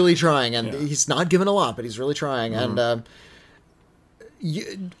 He's really trying, and he's not given a lot, but he's really trying. And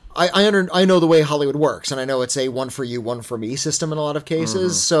I know the way Hollywood works, and I know it's a one for you, one for me system in a lot of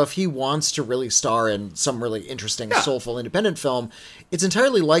cases. So if he wants to really star in some really interesting, soulful, independent film, it's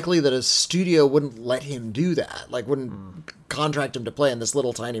entirely likely that a studio wouldn't let him do that. Like, wouldn't contract him to play in this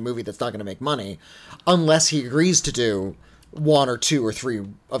little tiny movie that's not going to make money, unless he agrees to do 1 or 2 or 3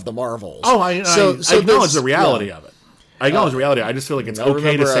 of the Marvels. Oh, I acknowledge the reality of it. I acknowledge the reality. I just feel like it's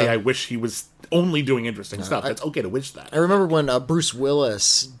okay to say I wish he was only doing interesting stuff. It's okay to wish that. I remember when Bruce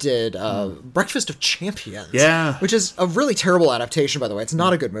Willis did Breakfast of Champions. Yeah. Which is a really terrible adaptation, by the way. It's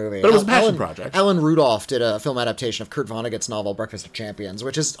not a good movie. But it was a passion project. Alan Rudolph did a film adaptation of Kurt Vonnegut's novel Breakfast of Champions,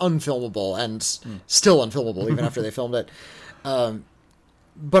 which is unfilmable and still unfilmable even after they filmed it.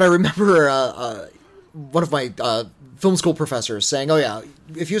 But I remember one of my film school professors saying, oh yeah,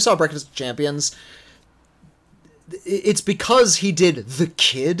 if you saw Breakfast of Champions, it's because he did The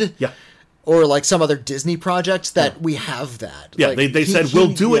Kid. Yeah. Or like some other Disney project that we have that. Yeah, like, they said,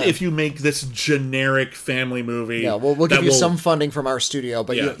 we'll do it if you make this generic family movie. Yeah, we'll give you some funding from our studio,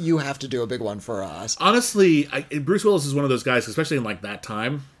 but you have to do a big one for us. Honestly, Bruce Willis is one of those guys, especially in like that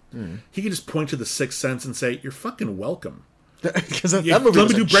time, he could just point to The Sixth Sense and say, you're fucking welcome. Because that movie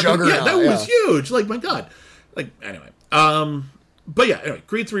was a juggernaut. Yeah, that was huge. Like, my God. Like, anyway. But yeah, anyway,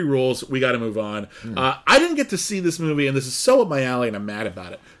 Creed 3 rules. We got to move on. I didn't get to see this movie, and this is so up my alley, and I'm mad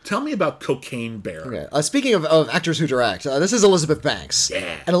about it. Tell me about Cocaine Bear. Okay. Speaking of actors who direct, this is Elizabeth Banks.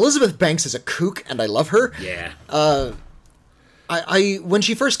 Yeah. And Elizabeth Banks is a kook, and I love her. Yeah. I when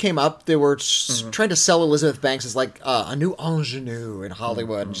she first came up, they were trying to sell Elizabeth Banks as like a new ingenue in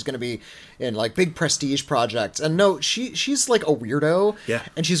Hollywood, and she's going to be in like big prestige projects. And no, she's like a weirdo,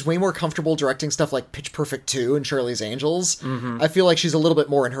 and she's way more comfortable directing stuff like Pitch Perfect 2 and Charlie's Angels. I feel like she's a little bit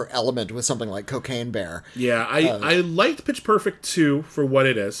more in her element with something like Cocaine Bear. Yeah, I liked Pitch Perfect 2 for what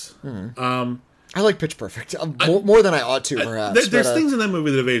it is. I like Pitch Perfect more than I ought to, perhaps. There's things in that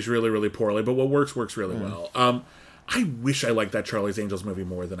movie that have aged really, really poorly, but what works really well. I wish I liked that Charlie's Angels movie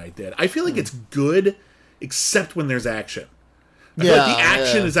more than I did. I feel like it's good, except when there's action. I feel like the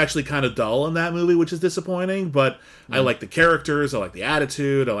action is actually kind of dull in that movie, which is disappointing, but I like the characters, I like the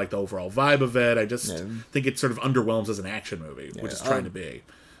attitude, I like the overall vibe of it. I just think it sort of underwhelms as an action movie, which it's trying to be.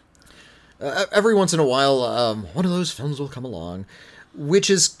 Every once in a while, one of those films will come along, which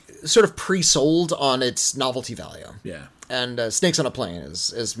is sort of pre-sold on its novelty value. Yeah. And Snakes on a Plane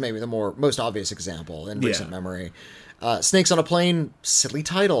is maybe the most obvious example in recent memory. Snakes on a Plane, silly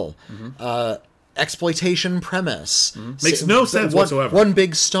title. exploitation premise. Makes no sense whatsoever. One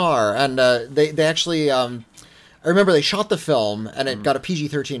big star, and they actually I remember they shot the film, and it got a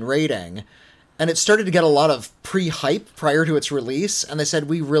PG-13 rating, and it started to get a lot of pre-hype prior to its release, and they said,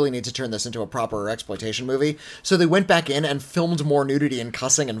 we really need to turn this into a proper exploitation movie. So they went back in and filmed more nudity and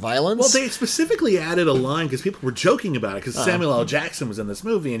cussing and violence. Well, they specifically added a line because people were joking about it, because Samuel L. Jackson was in this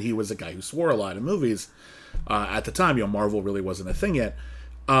movie, and he was a guy who swore a lot in movies at the time. Marvel really wasn't a thing yet.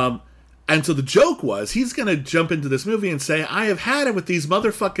 And so the joke was, he's going to jump into this movie and say, I have had it with these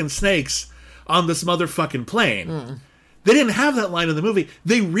motherfucking snakes on this motherfucking plane. They didn't have that line in the movie.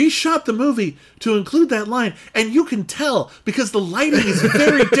 They reshot the movie to include that line, and you can tell because the lighting is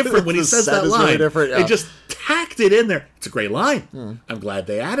very different when he says that line. Really different, yeah. They just tacked it in there. It's a great line. I'm glad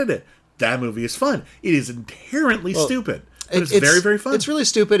they added it. That movie is fun. It is inherently stupid. But it's very, very fun. It's really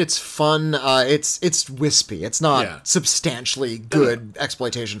stupid. It's fun. It's wispy. It's not substantially good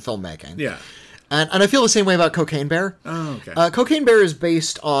exploitation filmmaking. Yeah. And I feel the same way about Cocaine Bear. Oh, okay. Cocaine Bear is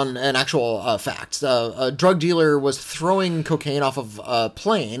based on an actual fact. A drug dealer was throwing cocaine off of a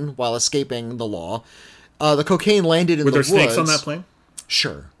plane while escaping the law. The cocaine landed in the woods. Were there snakes on that plane?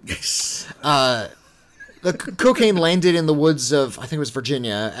 Sure. Yes. The cocaine landed in the woods of, I think it was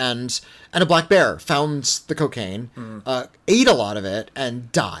Virginia, and a black bear found the cocaine, ate a lot of it, and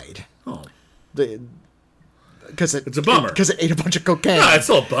died. Oh. It's a bummer. Because it ate a bunch of cocaine. Yeah, it's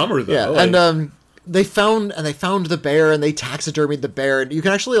still a bummer, though. Yeah, like... and they found the bear, and they taxidermied the bear, and you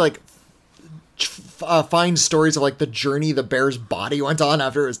can actually, find stories of, the journey the bear's body went on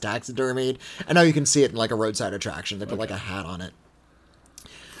after it was taxidermied, and now you can see it in, a roadside attraction. They put, a hat on it.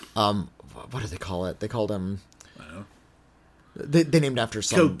 What do they call it? They called him... I don't know. They named after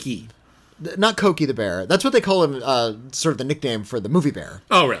some... Cokie. Not Cokie the bear. That's what they call him, sort of the nickname for the movie bear.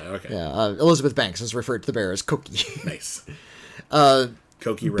 Oh, really? Okay. Yeah, Elizabeth Banks has referred to the bear as Cokie. Nice.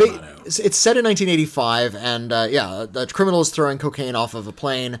 Cokie Romano. It's set in 1985, and, the criminal is throwing cocaine off of a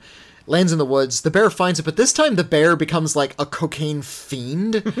plane, lands in the woods. The bear finds it, but this time the bear becomes, a cocaine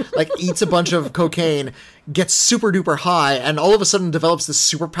fiend. Eats a bunch of cocaine, gets super duper high, and all of a sudden develops this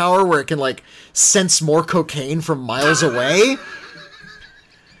superpower where it can, sense more cocaine from miles away.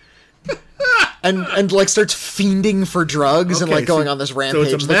 And starts fiending for drugs and going on this rampage.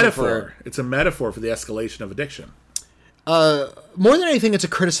 So it's a metaphor. It's a metaphor for the escalation of addiction. More than anything, it's a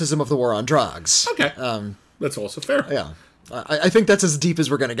criticism of the war on drugs. Okay, that's also fair. Yeah, I think that's as deep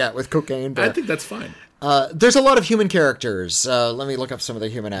as we're going to get with Cocaine Bear. I think that's fine. There's a lot of human characters. Let me look up some of the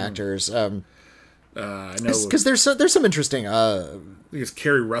human actors. I know because there's some interesting. I think it's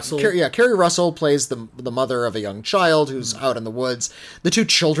Kerry Russell. Kerry Russell plays the mother of a young child who's out in the woods. The two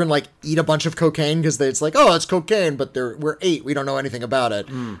children eat a bunch of cocaine because it's it's cocaine, but we're 8. We don't know anything about it.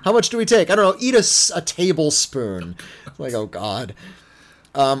 How much do we take? I don't know. Eat a tablespoon. Oh God.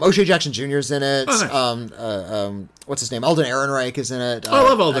 O'Shea Jackson Jr. is in it. Oh, nice. What's his name? Alden Ehrenreich is in it. I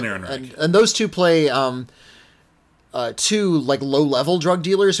love Alden Ehrenreich. And those two play two low-level drug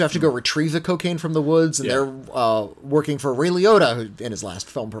dealers who have to go retrieve the cocaine from the woods, and they're working for Ray Liotta, who in his last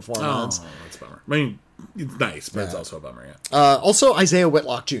film performance. Oh, that's a bummer. I mean, it's nice, but it's also a bummer. Yeah. Also, Isaiah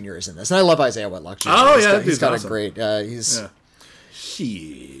Whitlock Jr. is in this, and I love Isaiah Whitlock Jr. Oh yeah, he's got awesome. a great. He's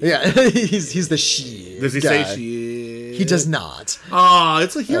she. Yeah, he's the she. Does he guy. say she? He does not.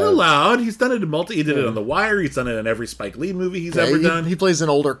 It's you're allowed. He's done it in He did it on The Wire. He's done it in every Spike Lee movie he's ever done. He plays an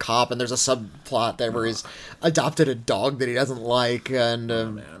older cop, and there's a subplot there where he's adopted a dog that he doesn't like, and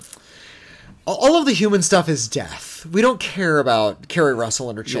man. All of the human stuff is death. We don't care about Kerry Russell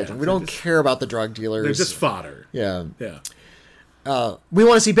and her children. We don't care about the drug dealers. They're just fodder. Yeah. Yeah. We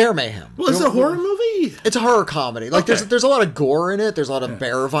want to see Bear Mayhem. Well, it's a horror movie. It's a horror comedy. There's a lot of gore in it. There's a lot of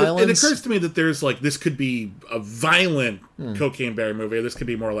bear violence. It occurs to me that there's this could be a violent Cocaine Bear movie. Or this could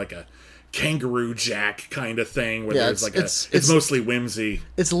be more like a Kangaroo Jack kind of thing where there's it's mostly whimsy.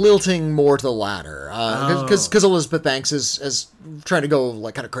 It's lilting more to the latter because Elizabeth Banks is trying to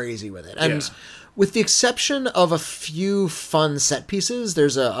go kind of crazy with it, and with the exception of a few fun set pieces,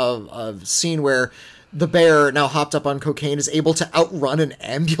 there's a scene where the bear, now hopped up on cocaine, is able to outrun an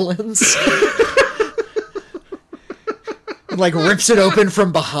ambulance. Rips it open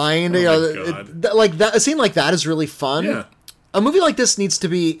from behind. A scene like that is really fun. Yeah. A movie like this needs to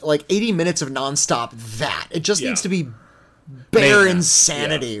be 80 minutes of nonstop that. It just needs to be bear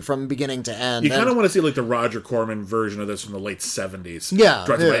insanity from beginning to end. You kind of want to see the Roger Corman version of this from the late 70s. Yeah.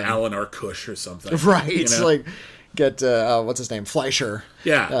 Directed by Alan R. Cush or something. Right. You know? Get, what's his name? Fleischer.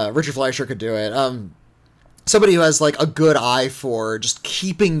 Yeah. Richard Fleischer could do it. Somebody who has a good eye for just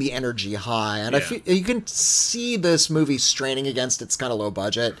keeping the energy high, and I feel you can see this movie straining against its kind of low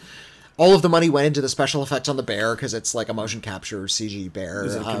budget. All of the money went into the special effects on the bear because it's a motion capture CG bear.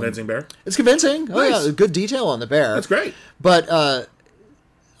 Is it a convincing bear? It's convincing. Nice. Oh yeah, good detail on the bear. That's great. But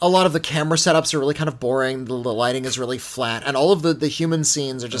a lot of the camera setups are really kind of boring. The lighting is really flat, and all of the human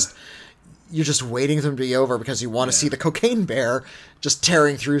scenes are just you're just waiting for them to be over because you want to see the cocaine bear just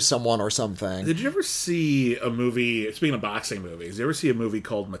tearing through someone or something. Did you ever see a movie? Speaking of boxing movies, did you ever see a movie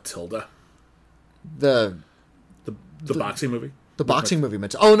called Matilda? The boxing movie. The boxing movie.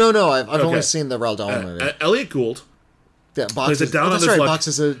 Oh no, I've only seen the Roald Dahl movie. Elliot Gould. Yeah, boxes. That's right.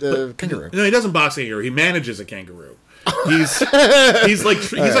 Boxes a kangaroo. No, he doesn't box a kangaroo. He manages a kangaroo. He's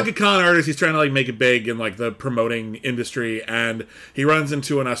like a con artist. He's trying to like make it big in like the promoting industry, and he runs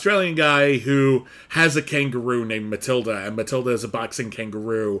into an Australian guy who has a kangaroo named Matilda, and Matilda is a boxing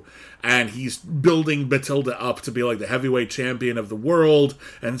kangaroo, and he's building Matilda up to be like the heavyweight champion of the world,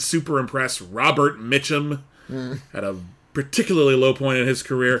 and super impress Robert Mitchum at a particularly low point in his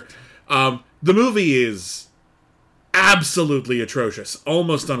career. The movie is absolutely atrocious,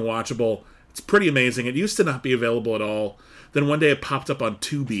 almost unwatchable. It's pretty amazing. It used to not be available at all. Then one day it popped up on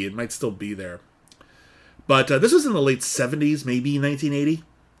Tubi. It might still be there. But this was in the late 70s, maybe 1980.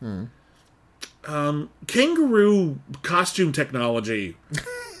 Kangaroo costume technology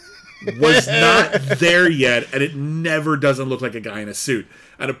was not there yet, and it never doesn't look like a guy in a suit.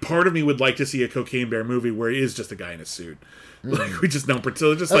 And a part of me would like to see a Cocaine Bear movie where it is just a guy in a suit. Like we just don't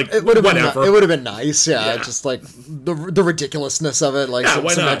pretend. Just like it would have whatever. It would have been nice, yeah. Just like the ridiculousness of it, like some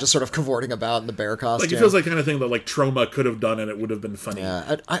guy just sort of cavorting about in the bear costume. Like it feels like the kind of thing that like Trauma could have done, and it would have been funny.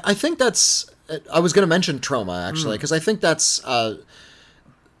 Yeah, I think that's. I was going to mention Trauma actually because I think that's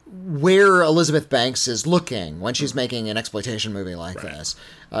where Elizabeth Banks is looking when she's making an exploitation movie like this.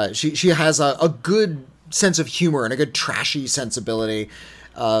 She has a good sense of humor and a good trashy sensibility.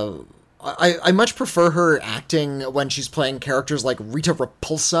 I much prefer her acting when she's playing characters like Rita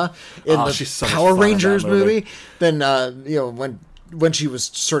Repulsa in the Power Rangers movie than when she was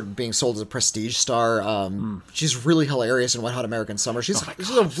sort of being sold as a prestige star. She's really hilarious in Wet Hot American Summer. She's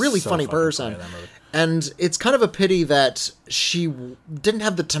a really funny person. And it's kind of a pity that she didn't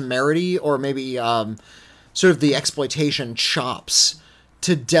have the temerity or maybe sort of the exploitation chops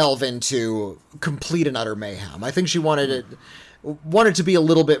to delve into complete and utter mayhem. I think she wanted to be a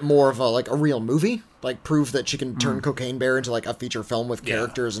little bit more of a real movie, like prove that she can turn Cocaine Bear into like a feature film with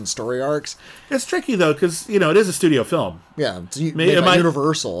characters and story arcs. It's tricky though because it is a studio film. Yeah, it's made by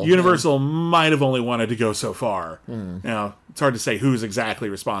Universal. Universal might have only wanted to go so far. It's hard to say who's exactly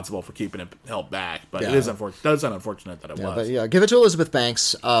responsible for keeping it held back, but it is unfortunate that it was. But yeah, give it to Elizabeth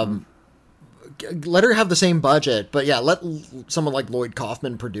Banks. Let her have the same budget, but let someone like Lloyd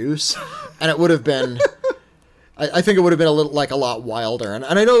Kaufman produce, and it would have been. I think it would have been a lot wilder, and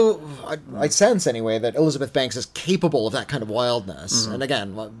I know I sense anyway that Elizabeth Banks is capable of that kind of wildness. And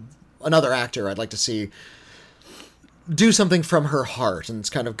again, another actor I'd like to see do something from her heart and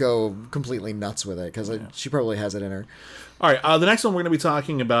kind of go completely nuts with it because she probably has it in her. All right, the next one we're going to be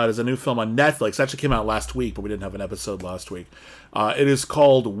talking about is a new film on Netflix. It actually came out last week, but we didn't have an episode last week. It is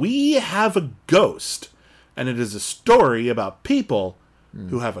called We Have a Ghost, and it is a story about people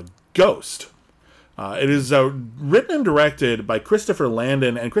who have a ghost. It is written and directed by Christopher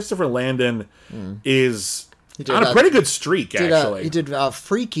Landon, and Christopher Landon is on a pretty good streak, actually. He did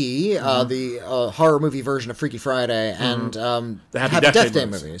Freaky, the horror movie version of Freaky Friday, and the Happy Death Day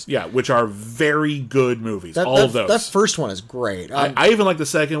movies. Yeah, which are very good movies, all of those. That first one is great. I even like the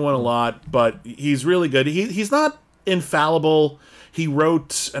second one a lot, but he's really good. He's not infallible. He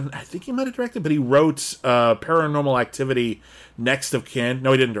wrote, and I think he might have directed, but he wrote Paranormal Activity, Next of Kin.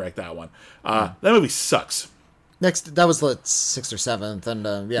 No, he didn't direct that one. That movie sucks. That was the 6th or 7th, and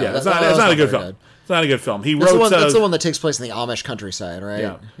it's not a good film. It's not a good film. That's the one that takes place in the Amish countryside,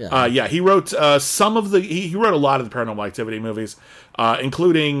 right? Yeah. He wrote he wrote a lot of the Paranormal Activity movies,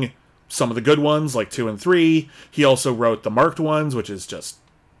 including some of the good ones like 2 and 3. He also wrote the marked ones, which is just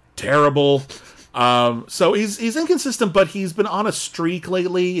terrible. So he's inconsistent, but he's been on a streak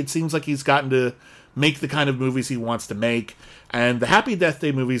lately. It seems like he's gotten to make the kind of movies he wants to make. And the Happy Death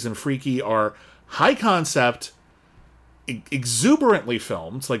Day movies and Freaky are high concept, exuberantly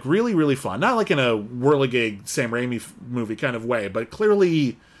filmed, like really, really fun. Not like in a whirligig Sam Raimi movie kind of way, but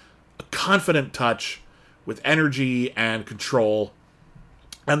clearly a confident touch with energy and control.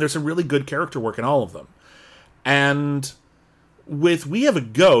 And there's some really good character work in all of them. And with We Have a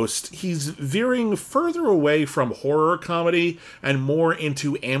Ghost, he's veering further away from horror comedy and more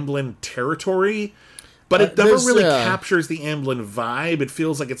into Amblin territory. But it never really captures the Amblin vibe. It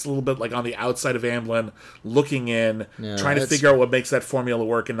feels like it's a little bit like on the outside of Amblin, looking in, trying to figure out what makes that formula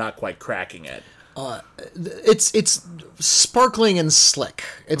work and not quite cracking it. It's sparkling and slick.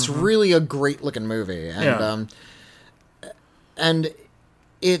 It's really a great looking movie. And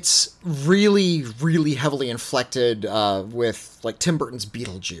it's really, really heavily inflected with like Tim Burton's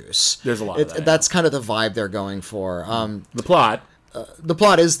Beetlejuice. There's a lot of that. That's kind of the vibe they're going for. The plot. The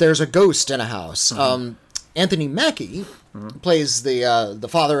plot is there's a ghost in a house. Anthony Mackie plays the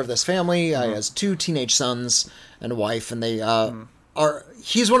father of this family. He has 2 teenage sons and a wife, and they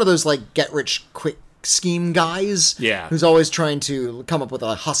he's one of those like get rich quick scheme guys. Yeah. Who's always trying to come up with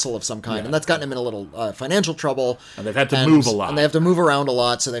a hustle of some kind, and that's gotten him in a little financial trouble. And they've had to move a lot. And they have to move around a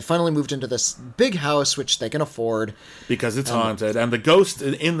lot, so they finally moved into this big house, which they can afford. Because it's haunted. And the ghost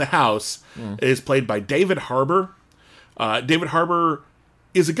in the house is played by David Harbour. David Harbour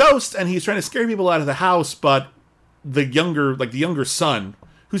is a ghost, and he's trying to scare people out of the house, but the younger son,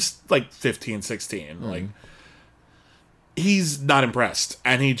 who's like 15, 16, like, he's not impressed.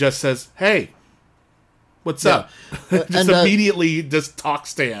 And he just says, hey, what's up? Just immediately just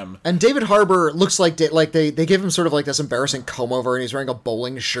talks to him. And David Harbour looks like they give him sort of like this embarrassing comb over, and he's wearing a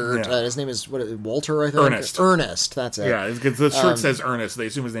bowling shirt. Yeah. His name is Walter, I think. Ernest, that's it. Yeah, because the shirt says Ernest. They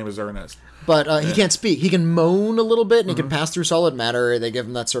assume his name is Ernest. But he can't speak. He can moan a little bit, and he can pass through solid matter. They give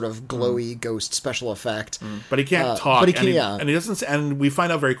him that sort of glowy ghost special effect. But he can't talk. But he can, and he doesn't. And we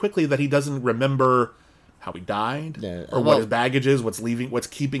find out very quickly that he doesn't remember how he died, or what his baggage is, what's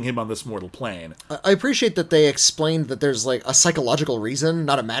keeping him on this mortal plane. I appreciate that they explained that there's like a psychological reason,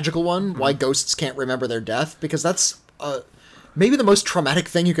 not a magical one, why ghosts can't remember their death, because that's maybe the most traumatic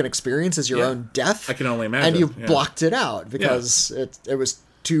thing you can experience is your own death. I can only imagine. And you've blocked it out because it was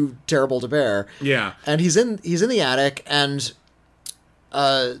too terrible to bear. Yeah. And he's in the attic, and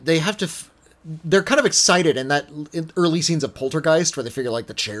they have to. They're kind of excited in early scenes of Poltergeist where they figure like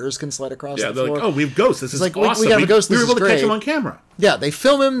the chairs can slide across the floor. They're like, oh, we have ghosts. This is like, awesome. We got a ghost. We were able to great. catch him on camera. Yeah, they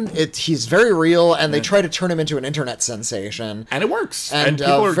film him. He's very real, and they try to turn him into an internet sensation. And it works. And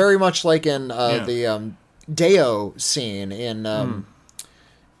people are very much like in the Deo scene in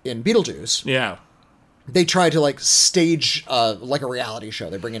Beetlejuice. Yeah. They try to like stage like a reality show.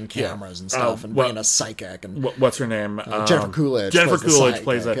 They bring in cameras and stuff, and bring in a psychic. And what's her name? Jennifer Coolidge. Jennifer Coolidge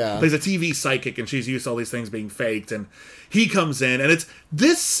plays a plays a TV psychic, and she's used to all these things being faked. And he comes in, and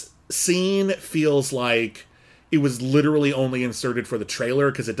this scene feels like it was literally only inserted for the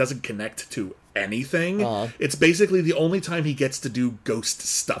trailer because it doesn't connect to anything. It's basically the only time he gets to do ghost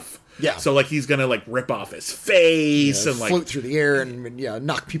stuff. Yeah. So like he's gonna like rip off his face and like float through the air and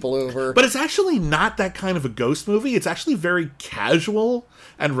knock people over. But it's actually not that kind of a ghost movie. It's actually very casual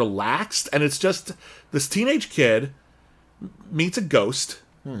and relaxed, and it's just this teenage kid meets a ghost.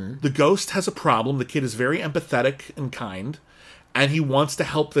 The ghost has a problem. The kid is very empathetic and kind, and he wants to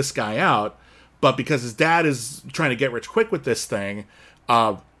help this guy out, but because his dad is trying to get rich quick with this thing,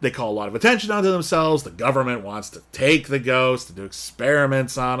 they call a lot of attention onto themselves. The government wants to take the ghost to do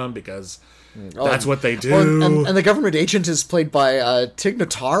experiments on him because that's what they do. And the government agent is played by Tig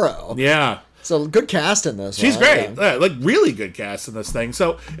Notaro. Yeah. So good cast in this. She's great. Yeah, like really good cast in this thing.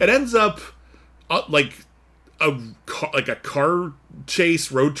 So it ends up like a car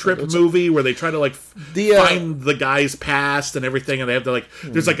chase road trip movie where they try to like find the guy's past and everything, and they have to like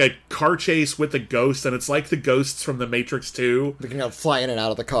there's like a car chase with a ghost, and it's like the ghosts from the Matrix 2. They can fly in and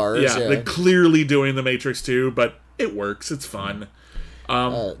out of the cars. Yeah, they're clearly doing the Matrix 2, but it works. It's fun.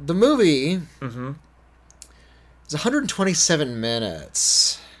 The movie is 127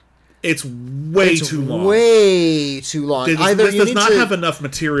 minutes. It's way too long. Way too long. This does not have enough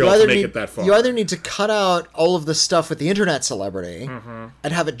material to make it that far. You either need to cut out all of the stuff with the internet celebrity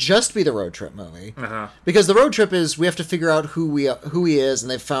and have it just be the road trip movie, because the road trip is we have to figure out who he is,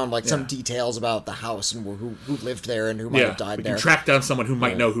 and they've found like some details about the house and who lived there and who might have died there. We can track down someone who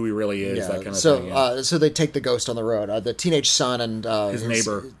might know who he really is. That kind of thing. So they take the ghost on the road. The teenage son and his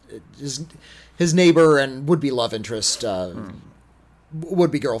neighbor, his neighbor and would-be love interest.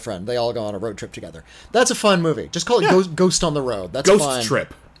 Would-be girlfriend. They all go on a road trip together. That's a fun movie. Just call it Ghost on the Road. That's Ghost fine.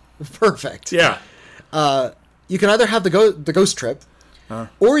 Trip. Perfect. Yeah. You can either have the Ghost Trip,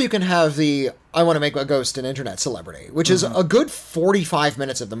 or you can have the I want to make a ghost an internet celebrity, which is a good 45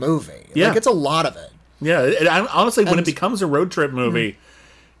 minutes of the movie. Yeah. Like, it's a lot of it. Yeah. Honestly, when it becomes a road trip movie,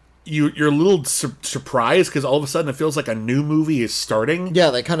 you're a little surprised because all of a sudden it feels like a new movie is starting. Yeah,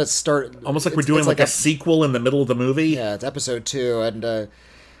 they kind of start almost like we're doing like a sequel in the middle of the movie. Yeah, it's episode 2,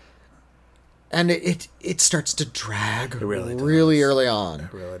 and it starts to drag really early on.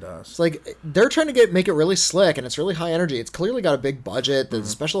 It really does. It's like they're trying to make it really slick, and it's really high energy. It's clearly got a big budget. The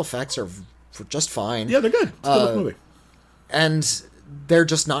special effects are just fine. Yeah, they're good. It's a good movie. And they're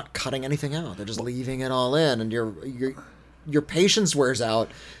just not cutting anything out. They're just leaving it all in, and your patience wears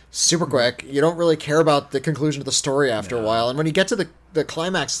out super quick. You don't really care about the conclusion of the story after a while, and when you get to the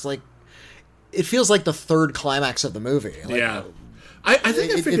climax, it's like it feels like the third climax of the movie. Like, I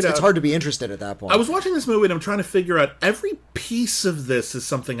think I figured it's out. hard to be interested at that point. I was watching this movie and I'm trying to figure out every piece of this is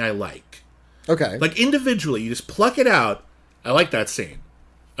something I like. Okay. Like individually, you just pluck it out. I like that scene.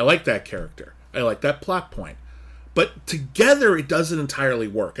 I like that character. I like that plot point. But together, it doesn't entirely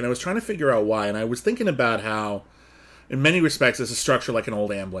work. And I was trying to figure out why. And I was thinking about how, in many respects, it's a structure like an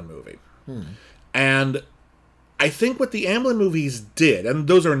old Amblin movie. And I think what the Amblin movies did, and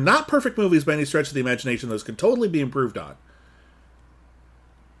those are not perfect movies by any stretch of the imagination, those could totally be improved on.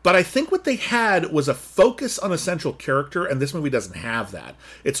 But I think what they had was a focus on a central character, and this movie doesn't have that.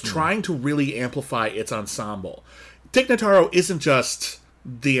 It's trying to really amplify its ensemble. Tig Notaro isn't just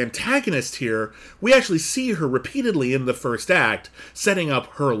the antagonist here. We actually see her repeatedly in the first act, setting up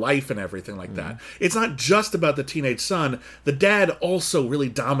her life and everything like that. It's not just about the teenage son. The dad also really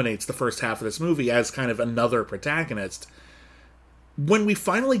dominates the first half of this movie as kind of another protagonist. When we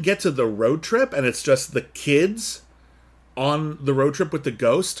finally get to the road trip, and it's just the kids on the road trip with the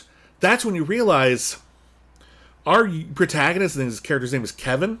ghost, that's when you realize our protagonist, and his character's name is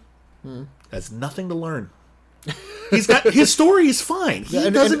Kevin, has nothing to learn. He's got his story is fine. He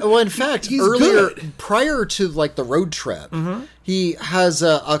doesn't. Well, in fact, he's earlier, good. prior to like the road trip, he has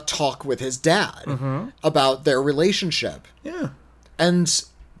a talk with his dad about their relationship, Yeah, and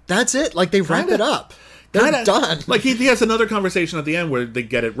that's it. Like they wrap it up. They're done. Like he has another conversation at the end where they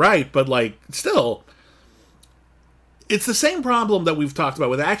get it right, but like still, it's the same problem that we've talked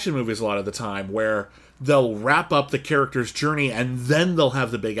about with action movies a lot of the time, where they'll wrap up the character's journey and then they'll have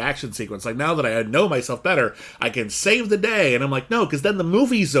the big action sequence. Like, now that I know myself better, I can save the day. And I'm like, no, because then the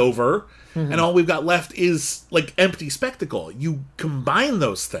movie's over and all we've got left is like empty spectacle. You combine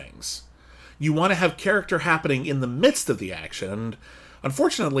those things. You want to have character happening in the midst of the action. And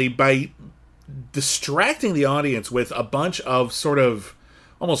unfortunately, by distracting the audience with a bunch of sort of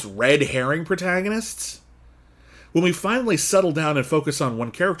almost red herring protagonists, when we finally settle down and focus on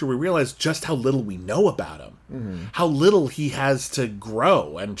one character, we realize just how little we know about him. How little he has to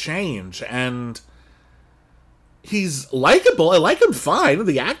grow and change. And he's likable. I like him fine.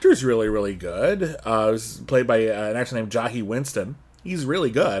 The actor's really, really good. It was played by an actor named Jahi Winston. He's really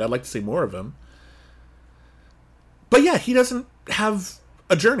good. I'd like to see more of him. But yeah, he doesn't have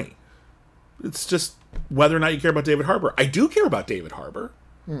a journey. It's just whether or not you care about David Harbour. I do care about David Harbour.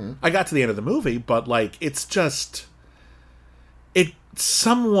 I got to the end of the movie, but like it's just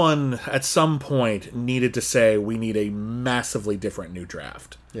someone at some point needed to say we need a massively different new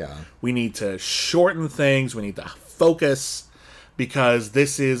draft. Yeah. We need to shorten things, we need to focus, because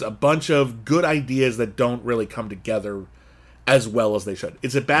this is a bunch of good ideas that don't really come together as well as they should.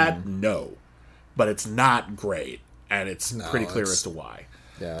 Is it bad? No. But it's not great, and it's pretty clear as to why.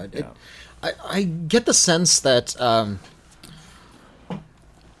 Yeah. I get the sense that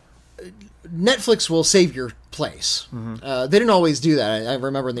Netflix will save your place. They didn't always do that. I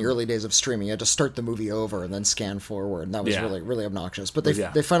remember in the early days of streaming, you had to start the movie over and then scan forward, and that was really, really obnoxious. But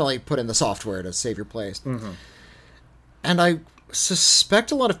they finally put in the software to save your place. And I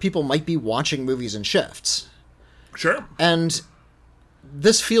suspect a lot of people might be watching movies in shifts. Sure. And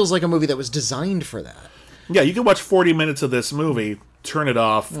this feels like a movie that was designed for that. Yeah, you can watch 40 minutes of this movie, turn it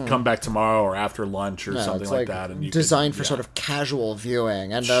off, come back tomorrow or after lunch or something like that. And you designed for sort of casual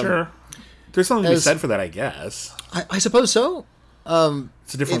viewing. And sure. There's something to be said for that, I guess. I suppose so.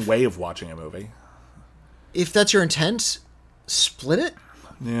 It's a different way of watching a movie. If that's your intent, split it.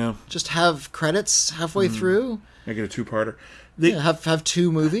 Yeah. Just have credits halfway through. Make it a two-parter. Have two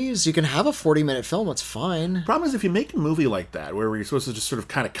movies. You can have a 40-minute film. It's fine. Problem is, if you make a movie like that, where you're supposed to just sort of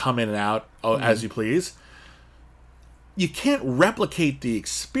kind of come in and out as you please, you can't replicate the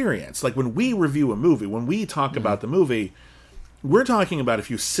experience. Like when we review a movie, when we talk about the movie, we're talking about if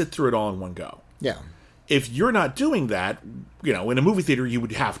you sit through it all in one go. Yeah. If you're not doing that, in a movie theater, you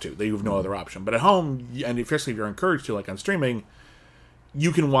would have to. You have no other option. But at home, and especially if you're encouraged to, like on streaming,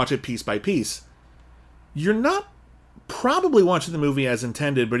 you can watch it piece by piece. You're not probably watching the movie as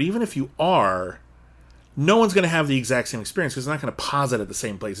intended, but even if you are, no one's going to have the exact same experience because they're not going to pause it at the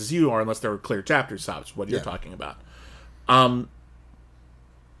same place as you are unless there are clear chapter stops, what you're talking about.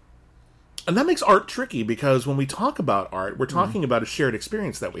 And that makes art tricky because when we talk about art, we're talking about a shared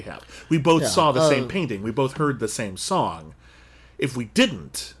experience that we have. We both saw the same painting. We both heard the same song. If we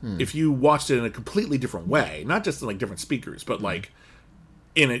didn't, if you watched it in a completely different way, not just in like different speakers, but like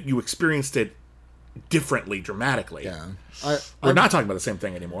in it, you experienced it differently, dramatically. Yeah. We're not talking about the same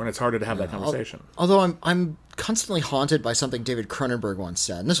thing anymore, and it's harder to have that conversation. Although I'm constantly haunted by something David Cronenberg once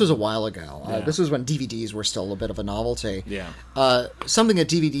said, and this was a while ago. This was when DVDs were still a bit of a novelty. Yeah. Something that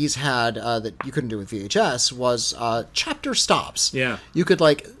DVDs had that you couldn't do with VHS was chapter stops. Yeah. You could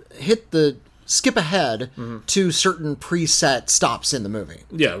like hit the skip ahead to certain preset stops in the movie.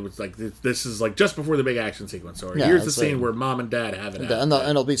 Yeah, it was like this is like just before the big action sequence, or Yeah, here's the it's scene like- where mom and dad have it. And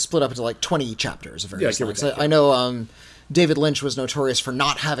it'll be split up into like 20 chapters of various give or things. take, I know David Lynch was notorious for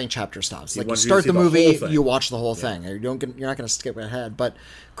not having chapter stops. Like you wanted you to start see the the whole movie, thing. you watch the whole thing. You're not going to skip ahead. But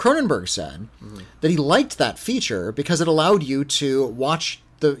Cronenberg said that he liked that feature because it allowed you to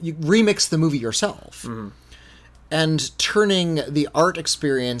you remix the movie yourself. And turning the art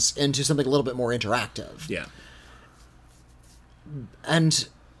experience into something a little bit more interactive. Yeah. And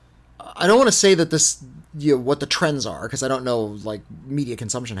I don't want to say that this, what the trends are, because I don't know, like, media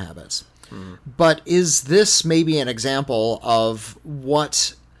consumption habits. But is this maybe an example of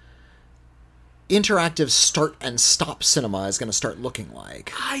what interactive start and stop cinema is going to start looking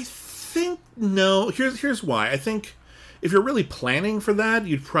like? I think no. Here's why. I think if you're really planning for that,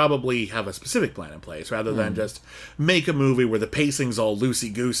 you'd probably have a specific plan in place rather than just make a movie where the pacing's all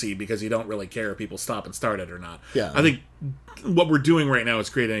loosey-goosey because you don't really care if people stop and start it or not. Yeah. I think what we're doing right now is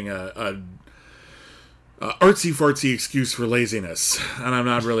creating a artsy-fartsy excuse for laziness, and I'm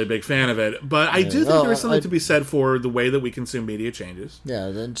not really a big fan of it. But I do think there is something to be said for the way that we consume media changes. Yeah,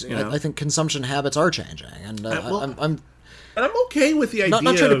 know? I think consumption habits are changing. And And I'm okay with the idea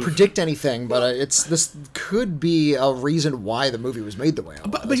not trying to of... predict anything, but this could be a reason why the movie was made the way it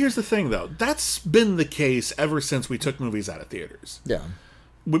was. But here's the thing, though. That's been the case ever since we took movies out of theaters. Yeah.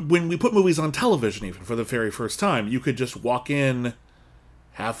 When we put movies on television, even for the very first time, you could just walk in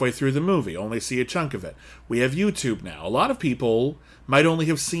halfway through the movie, only see a chunk of it. We have YouTube now. A lot of people might only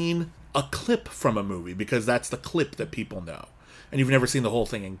have seen a clip from a movie because that's the clip that people know. And you've never seen the whole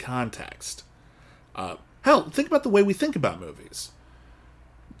thing in context. Hell, think about the way we think about movies.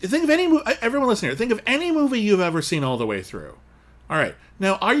 Think of everyone listening here, think of any movie you've ever seen all the way through. All right.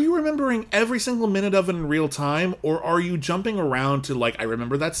 Now, are you remembering every single minute of it in real time, or are you jumping around to, like, I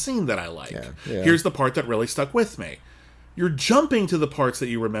remember that scene that I like. Yeah. Here's the part that really stuck with me. You're jumping to the parts that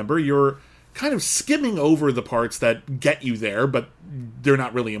you remember. You're kind of skimming over the parts that get you there, but they're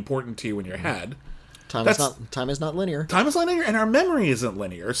not really important to you in your head. Time is not linear. Time is not linear, and our memory isn't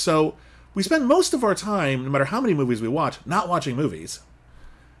linear, so we spend most of our time, no matter how many movies we watch, not watching movies.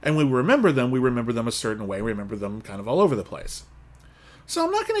 And when we remember them a certain way. We remember them kind of all over the place. So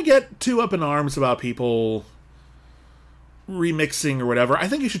I'm not going to get too up in arms about people remixing or whatever. I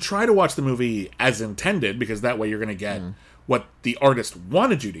think you should try to watch the movie as intended, because that way you're going to get what the artist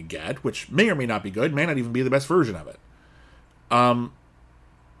wanted you to get, which may or may not be good, may not even be the best version of it.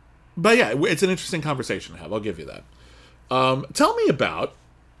 But yeah, it's an interesting conversation to have. I'll give you that. Tell me about...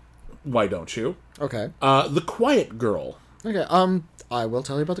 Why don't you? Okay. The Quiet Girl. Okay. I will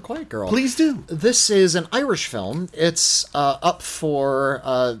tell you about The Quiet Girl. Please do. This is an Irish film. It's up for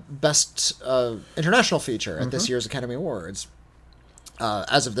Best International Feature at this year's Academy Awards.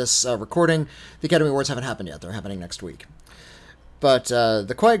 As of this recording, the Academy Awards haven't happened yet. They're happening next week. But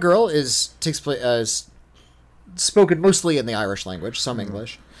The Quiet Girl takes place spoken mostly in the Irish language, some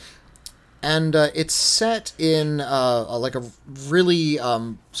English. And it's set in like a really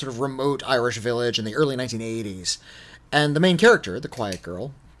sort of remote Irish village in the early 1980s. And the main character, the Quiet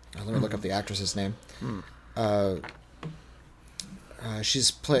Girl, let me look up the actress's name.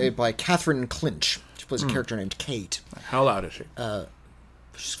 She's played by Catherine Clinch. She plays a character named Kate. How loud is she?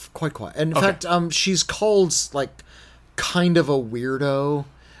 She's quite quiet. And in fact, she's called like kind of a weirdo.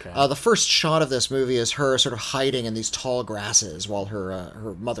 Okay. The first shot of this movie is her sort of hiding in these tall grasses while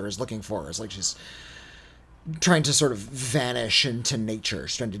her mother is looking for her. It's like she's trying to sort of vanish into nature.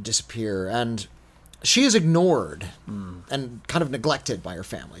 She's trying to disappear. And she is ignored and kind of neglected by her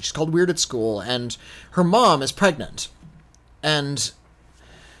family. She's called weird at school, and her mom is pregnant. And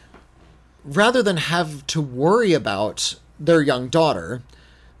rather than have to worry about their young daughter,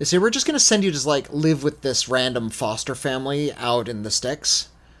 they say, we're just going to send you to like live with this random foster family out in the sticks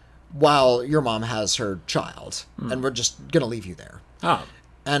while your mom has her child, and we're just going to leave you there. Oh.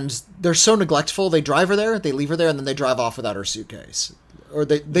 And they're so neglectful, they drive her there, they leave her there, and then they drive off without her suitcase. Or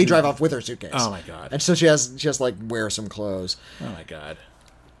they drive off with her suitcase. Oh, my God. And so she has to, like, wear some clothes. Oh, my God.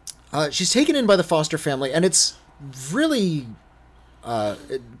 She's taken in by the foster family, and it's really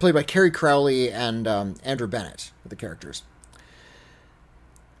played by Carrie Crowley and Andrew Bennett, the characters.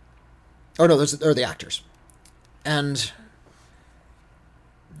 Oh, no, they're the actors. And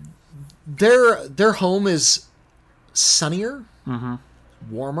their home is sunnier,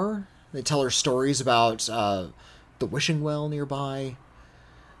 warmer. They tell her stories about the wishing well nearby.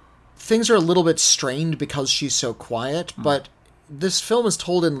 Things are a little bit strained because she's so quiet, but this film is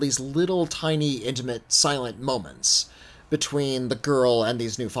told in these little tiny, intimate, silent moments between the girl and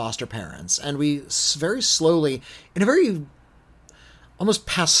these new foster parents. And we very slowly, in a very almost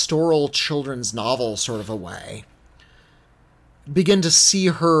pastoral children's novel sort of a way, begin to see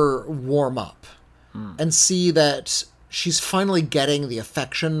her warm up and see that she's finally getting the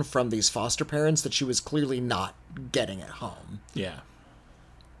affection from these foster parents that she was clearly not getting at home. Yeah.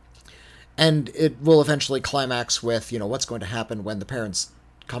 And it will eventually climax with, what's going to happen when the parents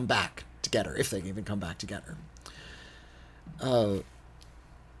come back to get her, if they can even come back to get her.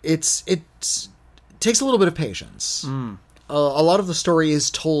 It takes a little bit of patience. A lot of the story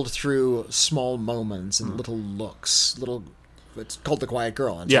is told through small moments and little looks, it's called The Quiet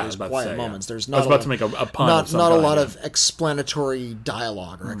Girl, and Yeah, there's quiet moments. There's not I was about to make a pun. Not a lot of explanatory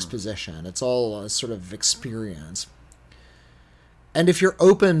dialogue or exposition. It's all a sort of experience. And if you're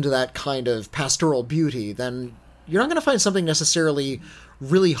open to that kind of pastoral beauty, then you're not going to find something necessarily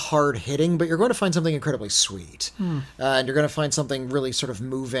really hard-hitting, but you're going to find something incredibly sweet. And you're going to find something really sort of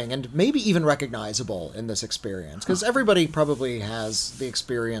moving and maybe even recognizable in this experience. Because everybody probably has the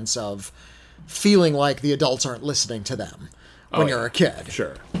experience of feeling like the adults aren't listening to them when you're a kid.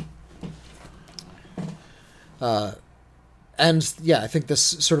 Sure. And yeah, I think this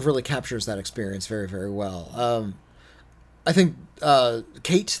sort of really captures that experience very, very well. I think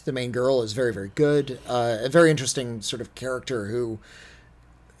Kate, the main girl, is very, very good. A very interesting sort of character who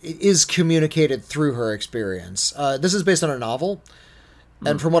is communicated through her experience. This is based on a novel,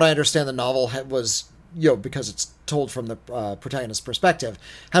 and from what I understand, the novel was, because it's told from the protagonist's perspective,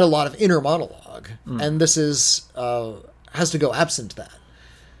 had a lot of inner monologue, and this has to go absent that.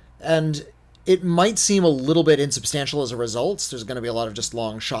 And it might seem a little bit insubstantial as a result. There's going to be a lot of just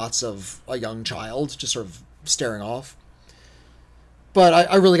long shots of a young child just sort of staring off. But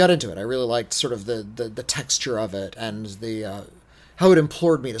I really got into it. I really liked sort of the texture of it and the how it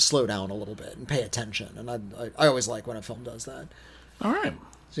implored me to slow down a little bit and pay attention. And I always like when a film does that. All right.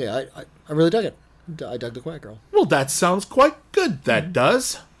 So yeah, I really dug it. I dug The Quiet Girl. Well, that sounds quite good. That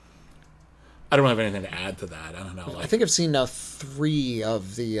does. I don't have anything to add to that. I don't know. I think I've seen now 3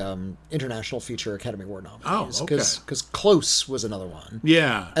 of the International Feature Academy Award nominees. Oh, okay. Because Close was another one.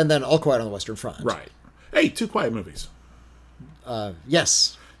 Yeah. And then All Quiet on the Western Front. Right. Hey, 2 quiet movies.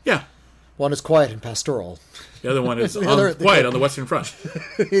 Yes. Yeah. One is quiet and pastoral. The other one is quiet on the Western Front.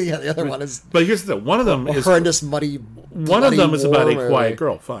 Yeah, the other one is... But here's the thing. One of them is... horrendous, muddy... One of them is about a quiet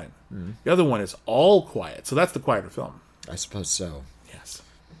girl. Fine. The other one is all quiet. So that's the quieter film. I suppose so. Yes.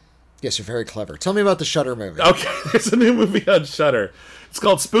 Yes, you're very clever. Tell me about the Shudder movie. Okay, there's a new movie on Shudder. It's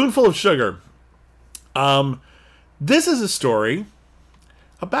called Spoonful of Sugar. This is a story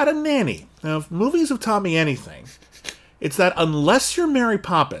about a nanny. Now, if movies have taught me anything, it's that unless you're Mary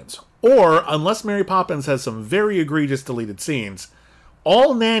Poppins, or unless Mary Poppins has some very egregious deleted scenes,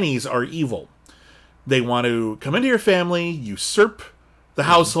 all nannies are evil. They want to come into your family, usurp the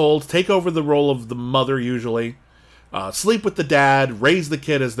household, take over the role of the mother usually, sleep with the dad, raise the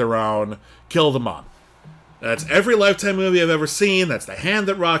kid as their own, kill the mom. That's every Lifetime movie I've ever seen. That's The Hand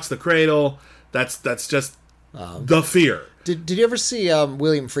That Rocks the Cradle. That's just the fear. Did you ever see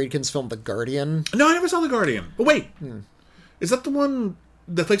William Friedkin's film The Guardian? No, I never saw The Guardian. But wait, is that the one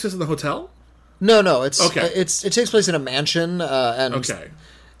that takes us in the hotel? No. It's okay. It takes place in a mansion, and okay.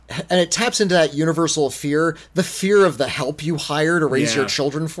 And it taps into that universal fear, the fear of the help you hire to raise Yeah. your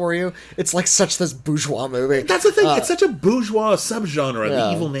children for you. It's like such this bourgeois movie. That's the thing. It's such a bourgeois subgenre,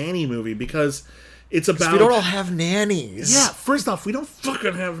 the evil nanny movie, because it's about... we don't all have nannies. Yeah, first off, we don't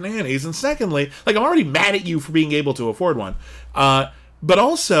fucking have nannies. And secondly, like, I'm already mad at you for being able to afford one. But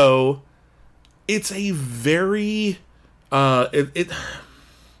also, it's a very... it's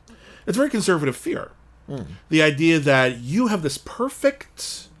a very conservative fear. The idea that you have this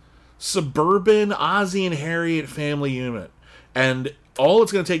perfect suburban Ozzie and Harriet family unit, and all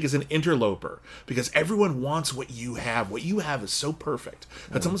it's going to take is an interloper, because everyone wants what you have. What you have is so perfect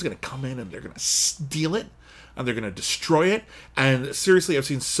that someone's going to come in and they're going to steal it, and they're going to destroy it. And seriously, I've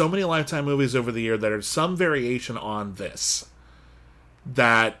seen so many Lifetime movies over the year that are some variation on this,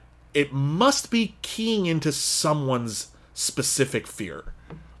 that it must be keying into someone's specific fear.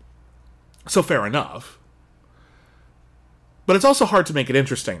 So fair enough. But it's also hard to make it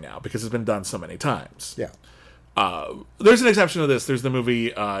interesting now, because it's been done so many times. Yeah. There's an exception to this. There's the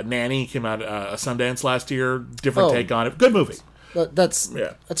movie Nanny, came out Sundance last year. Different take on it. Good movie.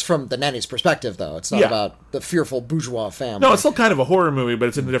 That's from the nanny's perspective, though. It's not about the fearful bourgeois family. No, it's still kind of a horror movie, but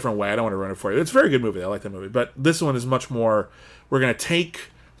it's in a different way. I don't want to ruin it for you. It's a very good movie. I like that movie. But this one is much more, we're going to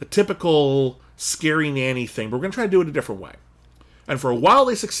take the typical scary nanny thing, but we're going to try to do it a different way. And for a while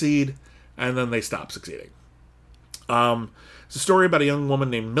they succeed, and then they stop succeeding. It's a story about a young woman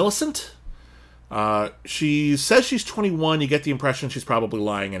named Millicent. She says she's 21. You get the impression she's probably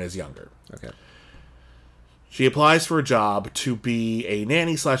lying and is younger. Okay. She applies for a job to be a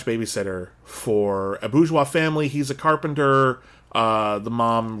nanny / babysitter for a bourgeois family. He's a carpenter. The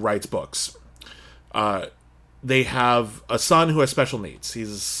mom writes books. They have a son who has special needs.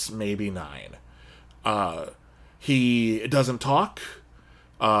 He's maybe 9. He doesn't talk.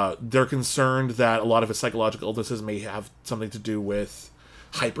 They're concerned that a lot of his psychological illnesses may have something to do with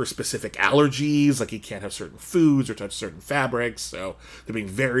hyper-specific allergies, like he can't have certain foods or touch certain fabrics, so they're being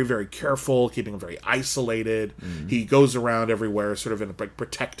very, very careful, keeping him very isolated. He goes around everywhere sort of in a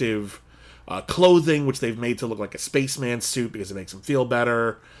protective clothing, which they've made to look like a spaceman suit because it makes him feel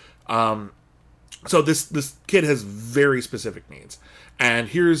better. So this kid has very specific needs. And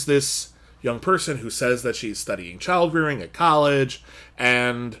here's this young person who says that she's studying child rearing at college,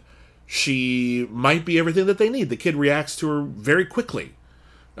 and she might be everything that they need. The kid reacts to her very quickly.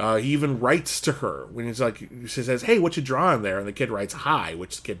 He even writes to her when he's like, she says, "Hey, what you drawing there?" And the kid writes "Hi,"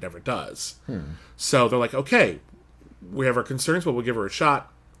 which the kid never does. So they're like, okay, we have our concerns, but we'll give her a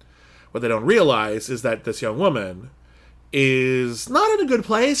shot. What they don't realize is that this young woman is not in a good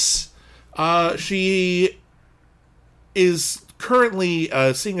place. She is currently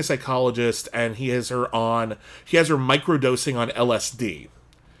seeing a psychologist, and he has her microdosing on LSD.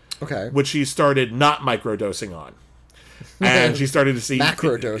 Okay. Which she started not microdosing on. And she started to see...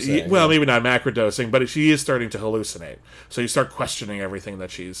 Macrodosing. Well, maybe not macrodosing, but she is starting to hallucinate. So you start questioning everything that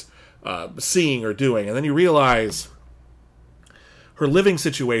she's seeing or doing. And then you realize her living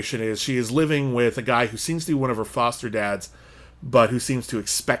situation is she is living with a guy who seems to be one of her foster dads, but who seems to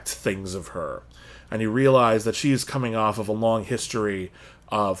expect things of her. And you realize that she is coming off of a long history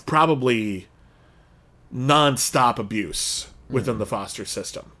of probably non-stop abuse within the foster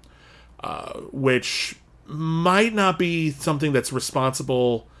system, which might not be something that's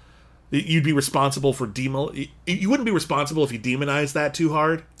responsible. You'd be responsible for you wouldn't be responsible if you demonized that too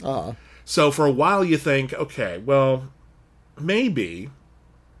hard. So for a while you think, okay, well, maybe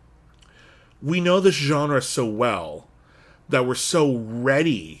we know this genre so well that we're so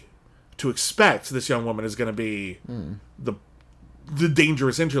ready to expect this young woman is going to be the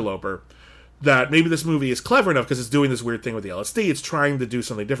dangerous interloper, that maybe this movie is clever enough because it's doing this weird thing with the LSD. It's trying to do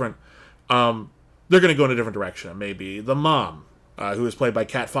something different. They're going to go in a different direction. Maybe the mom, who is played by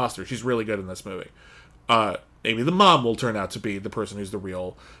Kat Foster, she's really good in this movie. Maybe the mom will turn out to be the person who's the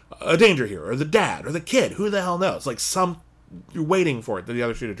real danger here, or the dad, or the kid. Who the hell knows? Like you're waiting for it, the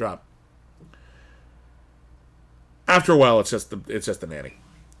other shoe to drop. After a while, it's just the nanny.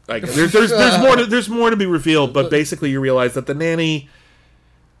 Like there's more to be revealed, but basically you realize that the nanny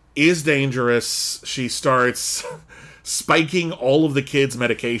is dangerous. She starts spiking all of the kids'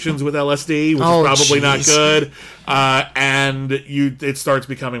 medications with LSD, which is probably not good. And it starts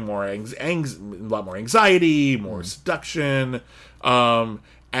becoming more a lot more anxiety, more seduction,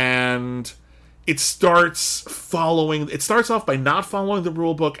 and it starts following. It starts off by not following the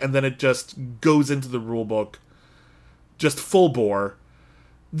rule book, and then it just goes into the rule book, just full bore.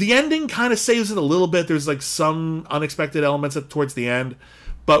 The ending kind of saves it a little bit. There's like some unexpected elements towards the end,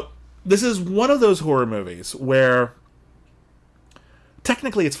 but this is one of those horror movies where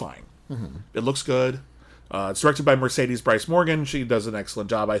technically it's fine. It looks good. It's directed by Mercedes Bryce Morgan. She does an excellent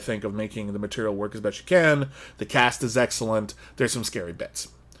job, I think, of making the material work as best she can. The cast is excellent. There's some scary bits.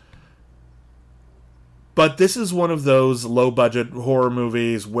 But this is one of those low-budget horror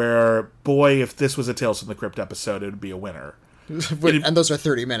movies where, boy, if this was a Tales from the Crypt episode, it would be a winner. And those are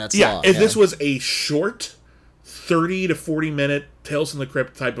 30 minutes long. If this was a short 30 to 40 minute Tales from the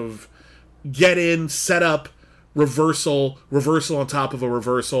Crypt type of get in, set up, reversal on top of a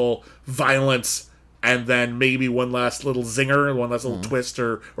reversal, violence, and then maybe one last little zinger, one last little twist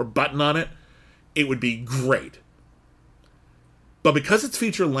or button on it, it would be great. But because it's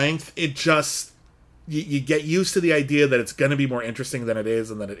feature length, it just... You get used to the idea that it's going to be more interesting than it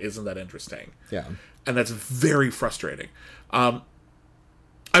is, and that it isn't that interesting. Yeah. And that's very frustrating. I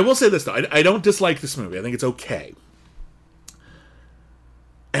will say this, though. I don't dislike this movie. I think it's okay.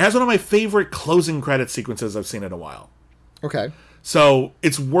 It has one of my favorite closing credit sequences I've seen in a while. Okay. So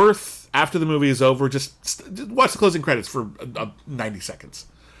it's worth, after the movie is over, just watch the closing credits for 90 seconds.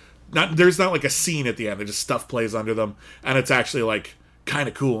 There's not like a scene at the end. Just stuff plays under them. And it's actually like kind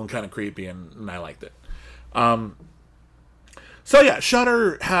of cool and kind of creepy, and I liked it. So yeah,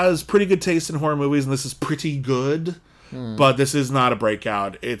 Shudder has pretty good taste in horror movies, and this is pretty good. But this is not a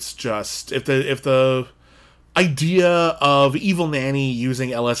breakout. It's just if the idea of evil nanny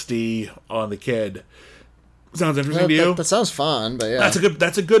using LSD on the kid sounds interesting to you. That sounds fun, but yeah,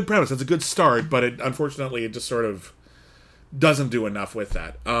 that's a good premise. That's a good start, but unfortunately it just sort of doesn't do enough with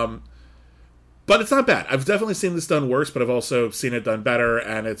that. But it's not bad. I've definitely seen this done worse, but I've also seen it done better,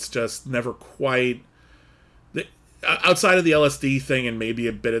 and it's just never quite outside of the LSD thing and maybe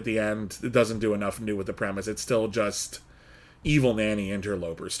a bit at the end, it doesn't do enough new with the premise. It's still just evil nanny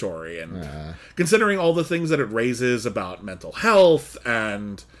interloper story. And considering all the things that it raises about mental health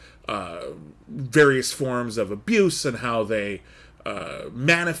and various forms of abuse and how they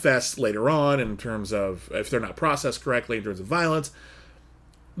manifest later on in terms of if they're not processed correctly in terms of violence,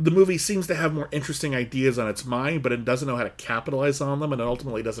 the movie seems to have more interesting ideas on its mind, but it doesn't know how to capitalize on them, and it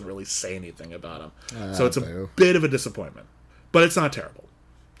ultimately doesn't really say anything about them. So it's a bit of a disappointment, but it's not terrible.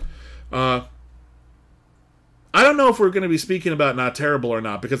 I don't know if we're going to be speaking about not terrible or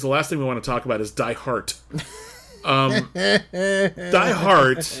not, because the last thing we want to talk about is Die Hard. Die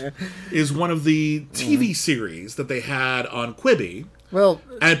Hard is one of the TV series that they had on Quibi. Well,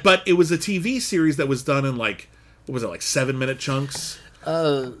 but it was a TV series that was done in like 7-minute chunks.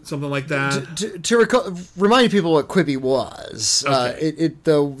 Something like that. To remind people what Quibi was,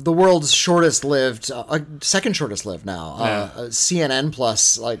 the world's shortest lived, second shortest lived now. CNN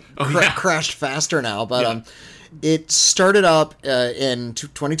Plus crashed faster now, but it started up in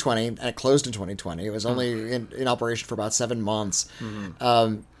 2020 and it closed in 2020. It was only in operation for about 7 months,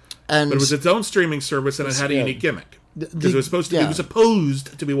 but it was its own streaming service and it had a unique gimmick because it was supposed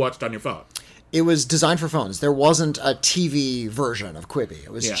to be watched on your phone. It was designed for phones. There wasn't a TV version of Quibi.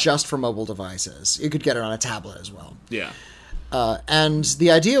 It was just for mobile devices. You could get it on a tablet as well. Yeah. And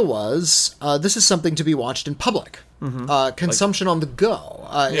the idea was, this is something to be watched in public. Consumption on the go.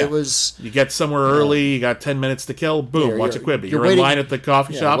 It was... You get somewhere early, you got 10 minutes to kill, boom, watch a Quibi. You're in line at the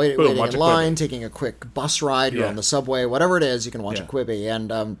coffee shop, boom, watch a Quibi. Waiting in line, taking a quick bus ride, you're on the subway, whatever it is, you can watch a Quibi.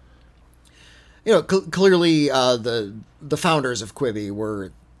 And, clearly the founders of Quibi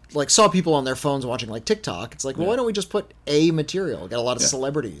were... saw people on their phones watching TikTok. It's why don't we just put material? Get a lot of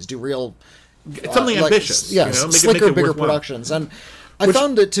celebrities, do real something ambitious, slicker, bigger productions. And I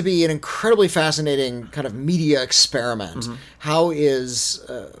found it to be an incredibly fascinating kind of media experiment. How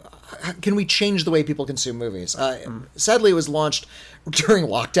can we change the way people consume movies? Sadly, it was launched during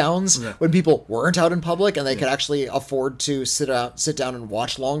lockdowns when people weren't out in public and they could actually afford to sit down and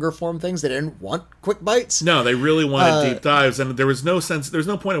watch longer form things. They didn't want quick bites. No, they really wanted deep dives, and there's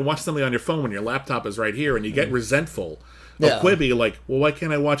no point in watching something on your phone when your laptop is right here, and you get resentful of Quibi, why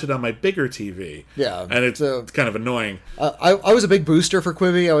can't I watch it on my bigger TV? Yeah. And it's kind of annoying. I was a big booster for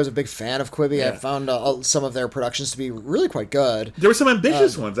Quibi. I was a big fan of Quibi. Yeah. I found some of their productions to be really quite good. There were some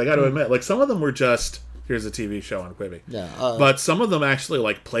ambitious ones, I got to admit. Some of them were just... Here's a TV show on Quibi. Yeah, but some of them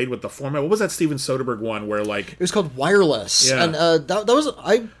actually played with the format. What was that Steven Soderbergh one where it was called Wireless? Yeah, and that was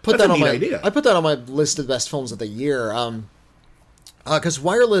I put that on my list of the best films of the year. Because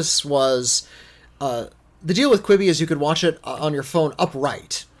Wireless was the deal with Quibi is you could watch it on your phone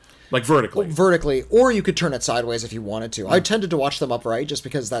upright. Vertically, or you could turn it sideways if you wanted to. I tended to watch them upright just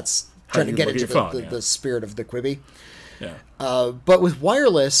because that's trying to get into the spirit of the Quibi. Yeah. But with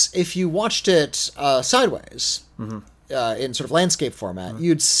Wireless, if you watched it sideways, in sort of landscape format,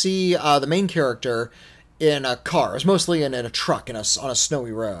 you'd see the main character in a car. It was mostly in a truck on a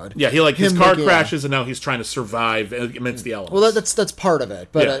snowy road. Yeah, his car crashes and now he's trying to survive amidst the elements. Well, that's part of it,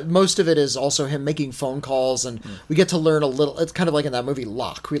 but most of it is also him making phone calls, and we get to learn a little. It's kind of like in that movie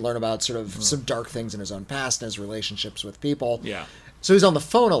Locke. We learn about sort of some dark things in his own past and his relationships with people. Yeah. So he's on the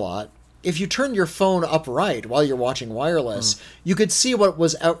phone a lot. If you turned your phone upright while you're watching Wireless, you could see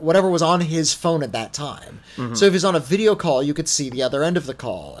whatever was on his phone at that time. So if he's on a video call, you could see the other end of the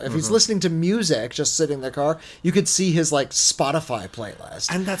call. If he's listening to music, just sitting in the car, you could see his Spotify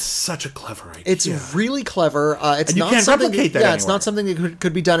playlist. And that's such a clever idea. It's really clever. It's not can't something. Replicate that anywhere. It's not something that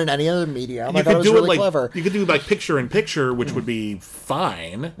could be done in any other medium. I thought it was really clever. You could do picture in picture, which would be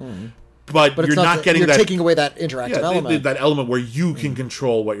fine. But you're not getting you're taking away that interactive element. That element where you can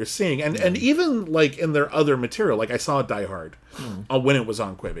control what you're seeing. And even in their other material, I saw Die Hard when it was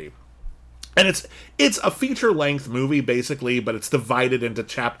on Quibi. And it's a feature-length movie, basically, but it's divided into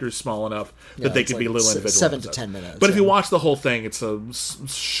chapters small enough that they could be little individual 7 to 10 minutes. But if you watch the whole thing, it's a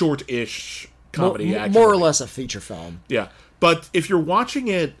short-ish comedy action. More or less a feature film. Yeah. But if you're watching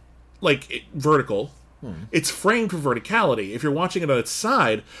it, vertical... It's framed for verticality. If you're watching it on its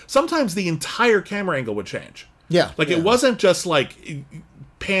side, sometimes the entire camera angle would change. Yeah. It wasn't just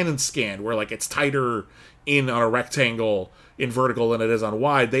pan and scan, where it's tighter on a rectangle in vertical than it is on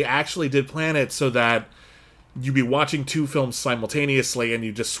wide. They actually did plan it so that you'd be watching two films simultaneously and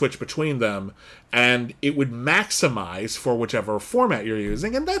you just switch between them, and it would maximize for whichever format you're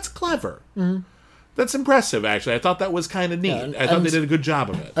using, and that's clever. That's impressive, actually. I thought that was kind of neat. I thought they did a good job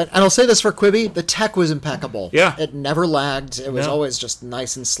of it. And I'll say this for Quibi, the tech was impeccable. Yeah. It never lagged. It was always just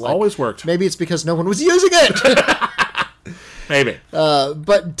nice and slick. Always worked. Maybe it's because no one was using it! Maybe.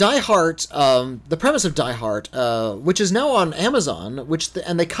 But Die Hard, the premise of Die Hard, which is now on Amazon,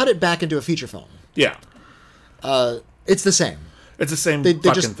 and they cut it back into a feature film. Yeah. It's the same. It's the same They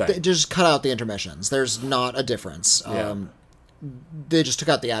fucking just, thing. They just cut out the intermissions. There's not a difference. They just took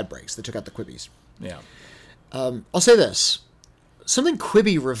out the ad breaks. They took out the Quibbies. Yeah. I'll say this. Something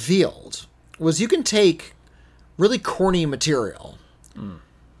Quibi revealed was you can take really corny material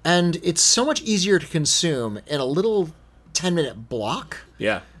and it's so much easier to consume in a little 10-minute block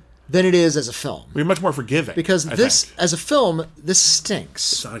Yeah. than it is as a film. We're much more forgiving. Because I this, think. as a film, this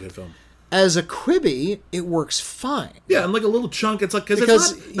stinks. It's not a good film. As a Quibi, it works fine. Yeah, and like a little chunk, it's like,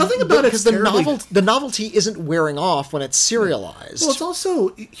 Because it's not, nothing about it's terribly... the novelty isn't wearing off when it's serialized. Well, it's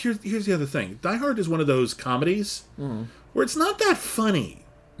also, here's the other thing. Die Hard is one of those comedies where it's not that funny.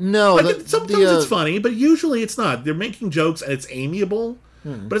 No. Like, sometimes it's funny, but usually it's not. They're making jokes and it's amiable,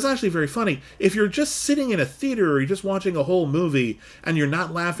 but it's actually very funny. If you're just sitting in a theater or you're just watching a whole movie and you're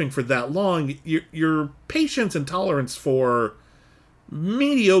not laughing for that long, your patience and tolerance for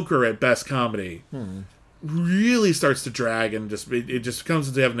mediocre at best comedy really starts to drag, and it just comes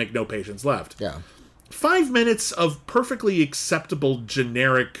to having like no patience left. Yeah. 5 minutes of perfectly acceptable,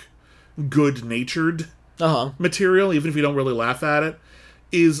 generic, good-natured material, even if you don't really laugh at it,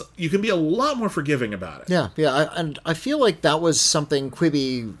 is you can be a lot more forgiving about it. Yeah. And I feel like that was something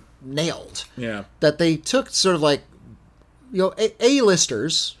Quibi nailed. Yeah. That they took sort of like,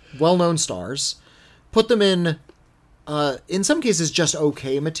 A-listers, well-known stars, put them in some cases just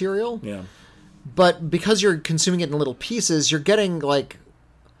okay material. Yeah. But because you're consuming it in little pieces, you're getting like,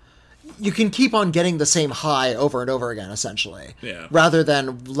 you can keep on getting the same high over and over again, essentially. Yeah. Rather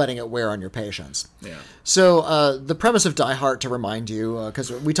than letting it wear on your patience. Yeah. So the premise of Die Hard, to remind you,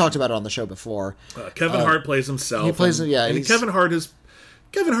 because we talked about it on the show before. Kevin Hart plays himself. He plays, and Kevin Hart has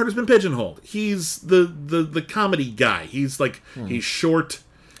been pigeonholed. He's the comedy guy. He's like he's short.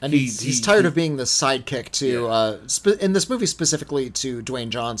 And he's tired of being the sidekick to, in this movie specifically, to Dwayne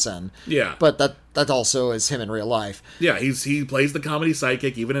Johnson. Yeah. But that also is him in real life. Yeah, he plays the comedy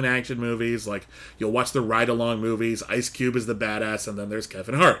sidekick, even in action movies. Like, you'll watch the ride-along movies. Ice Cube is the badass, and then there's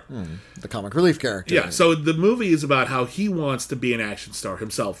Kevin Hart. The comic relief character. Yeah, so the movie is about how he wants to be an action star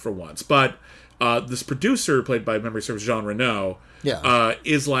himself for once. But this producer, played by memory serves Jean Reno,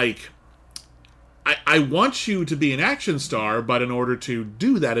 is like... I want you to be an action star, but in order to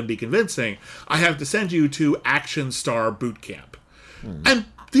do that and be convincing, I have to send you to action star boot camp. And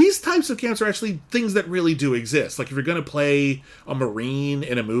these types of camps are actually things that really do exist. Like, if you're going to play a Marine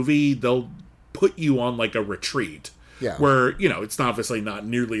in a movie, they'll put you on, like, a retreat. Yeah. Where, it's obviously not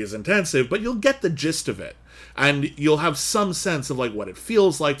nearly as intensive, but you'll get the gist of it. And you'll have some sense of, like, what it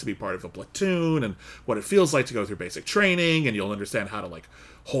feels like to be part of a platoon and what it feels like to go through basic training, and you'll understand how to, like,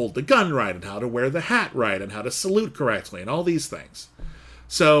 hold the gun right and how to wear the hat right and how to salute correctly and all these things.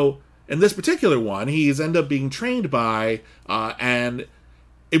 So, in this particular one, he's ended up being trained by, and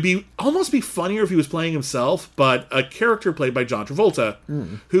it'd almost be funnier if he was playing himself, but a character played by John Travolta,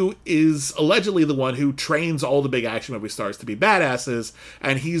 who is allegedly the one who trains all the big action movie stars to be badasses,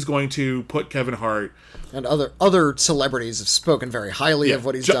 and he's going to put Kevin Hart... And other celebrities have spoken very highly of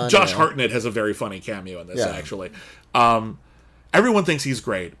what he's done. Josh Hartnett has a very funny cameo in this, actually. Everyone thinks he's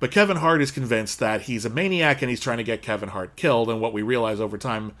great, but Kevin Hart is convinced that he's a maniac and he's trying to get Kevin Hart killed, and what we realize over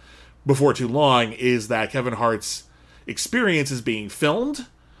time, before too long, is that Kevin Hart's experience is being filmed,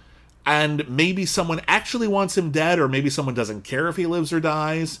 and maybe someone actually wants him dead, or maybe someone doesn't care if he lives or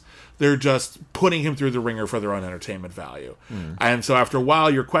dies. They're just putting him through the ringer for their own entertainment value. And so after a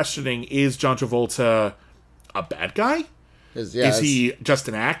while, you're questioning, is John Travolta a bad guy? Is he just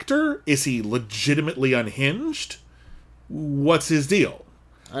an actor? Is he legitimately unhinged? What's his deal?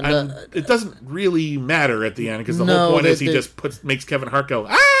 And it doesn't really matter at the end, because the whole point is he just makes Kevin Hart go,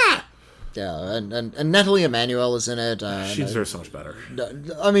 ah! Yeah, and Natalie Emmanuel is in it. She deserves so much better.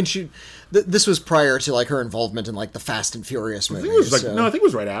 I mean, this was prior to like her involvement in like the Fast and Furious movies. No, I think it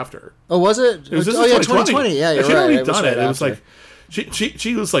was right after. Oh, was it? It was 2020. Yeah, you're right. It was like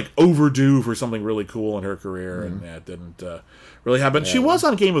she was like overdue for something really cool in her career, and it didn't really happen. She was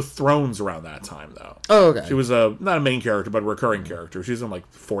on Game of Thrones around that time, though. Oh, okay. She was not a main character, but a recurring character. She's in like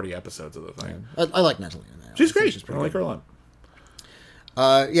 40 episodes of the thing. I like Natalie Emmanuel. She's great. I like her a lot.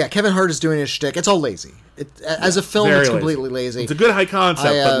 Kevin Hart is doing his shtick. It's all lazy. As a film, it's completely lazy. It's a good high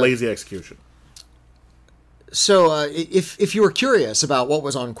concept, but lazy execution. So, if you were curious about what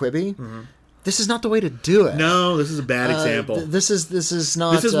was on Quibi, this is not the way to do it. No, this is a bad example. This is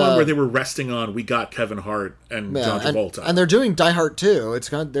not. This is one where they were resting on we got Kevin Hart and John Travolta, and they're doing Die Hard 2.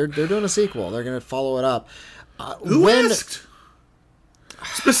 They're doing a sequel. They're going to follow it up. Who asked?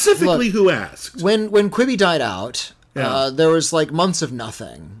 Specifically, who asked? When Quibi died out, There was like months of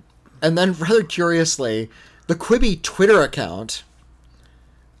nothing. And then, rather curiously, the Quibi Twitter account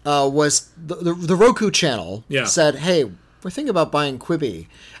was the Roku channel said, hey, we're thinking about buying Quibi.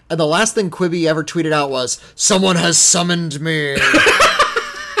 And the last thing Quibi ever tweeted out was, someone has summoned me.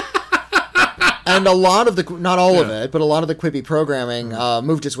 And a lot of the, not all of it, but a lot of the Quibi programming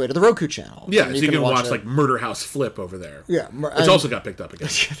moved its way to the Roku channel. Yeah, so you can watch like Murder House Flip over there. Yeah. Which also got picked up again.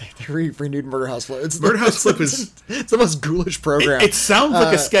 They renewed Murder House Flip. Murder House Flip is... It's the most ghoulish program. It sounds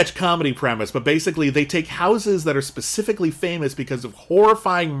like a sketch comedy premise, but basically they take houses that are specifically famous because of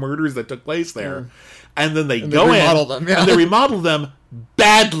horrifying murders that took place there, and then they go in and they remodel them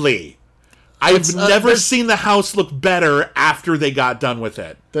badly. I've never seen the house look better after they got done with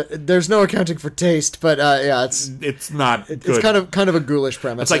it. There's no accounting for taste, but it's not good. It's kind of a ghoulish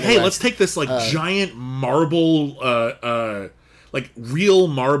premise. It's like, hey, let's take this like giant marble, like real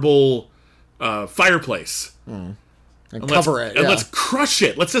marble fireplace and cover it, and let's crush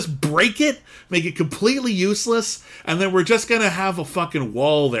it. Let's just break it, make it completely useless, and then we're just gonna have a fucking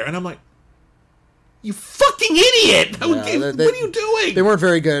wall there. And I'm like, you fucking idiot! What are you doing? They weren't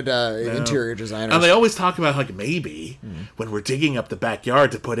very good interior designers. And they always talk about, like, maybe when we're digging up the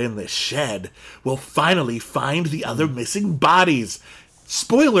backyard to put in this shed, we'll finally find the other missing bodies.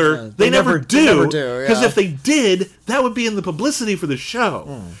 Spoiler, they never do. Because if they did, that would be in the publicity for the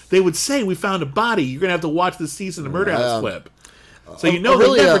show. They would say, we found a body. You're going to have to watch this season of Murder House Flip. So they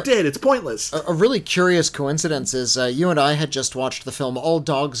never did. It's pointless. A really curious coincidence is you and I had just watched the film All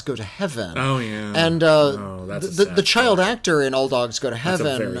Dogs Go to Heaven. Oh, yeah. And the child actor in All Dogs Go to Heaven...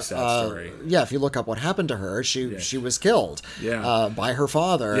 That's a very sad story. Yeah, if you look up what happened to her, she was killed by her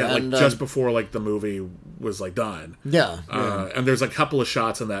father. Yeah, and, just before like the movie was like done. Yeah. And there's like a couple of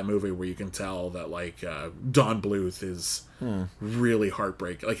shots in that movie where you can tell that like Don Bluth is really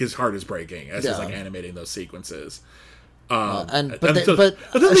heartbreaking. Like his heart is breaking as he's like animating those sequences. But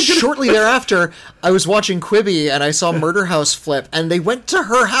shortly thereafter, I was watching Quibi and I saw Murder House Flip, and they went to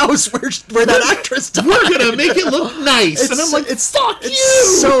her house where that actress died. We're gonna make it look nice, and I'm like, fuck you!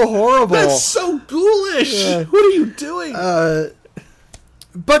 It's so horrible. That's so ghoulish. Yeah. What are you doing?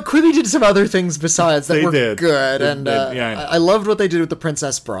 But Quibi did some other things besides that were good, and I loved what they did with The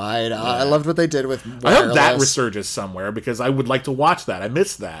Princess Bride. I loved what they did with Wireless. I hope that resurges somewhere, because I would like to watch that. I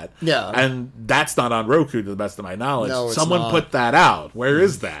missed that. Yeah. And that's not on Roku, to the best of my knowledge. No, it's Someone not. put that out. Where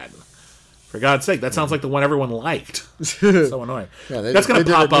is that? For God's sake, that sounds like the one everyone liked. So annoying. That's going to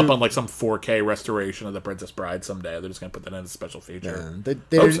pop up on like some 4K restoration of The Princess Bride someday. They're just going to put that in as a special feature. They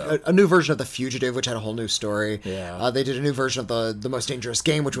did a new version of The Fugitive, which had a whole new story. Yeah. They did a new version of the Most Dangerous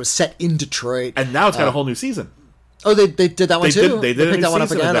Game, which was set in Detroit. And now it's got a whole new season. Oh, they did that one too? They did a new that one up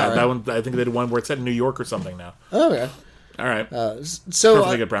season again. of that. That one, I think they did one where it's set in New York or something now. Oh, yeah. All right. So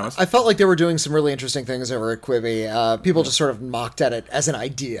Perfectly good premise. I felt like they were doing some really interesting things over at Quibi. People just sort of mocked at it as an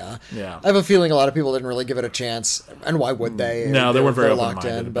idea. Yeah. I have a feeling a lot of people didn't really give it a chance. And why would they? No, they weren't very locked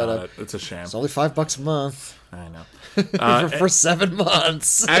open-minded in. about it. It's a shame. It's only $5 a month. I know. For 7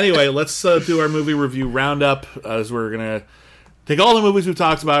 months. Anyway, let's do our movie review roundup, as we're going to take all the movies we've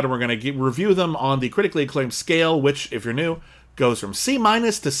talked about and we're going to review them on the critically acclaimed scale, which, if you're new, goes from C-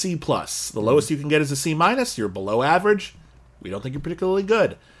 to C+. The lowest you can get is a C-. You're below average. We don't think you're particularly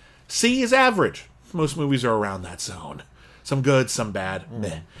good. C is average. Most movies are around that zone. Some good, some bad.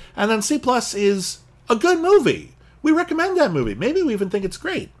 Meh. And then C+ is a good movie. We recommend that movie. Maybe we even think it's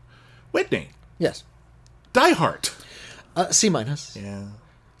great. Whitney. Yes. Die Hard. C-. Yeah.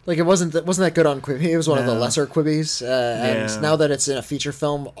 Like, it wasn't that good on Quibi. It was one of the lesser Quibis. And now that it's in a feature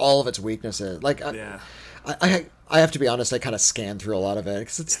film, all of its weaknesses. Like, I have to be honest, I kind of scanned through a lot of it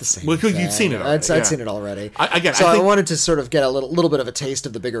because it's the same. Well, because you'd seen it already. I'd seen it already. I think, wanted to sort of get a little bit of a taste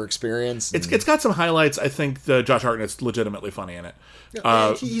of the bigger experience. It's got some highlights. I think Josh Hartnett's legitimately funny in it.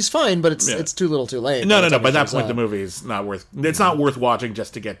 He's fine, but it's too little too late. No. By that point, the movie's not worth... It's not worth watching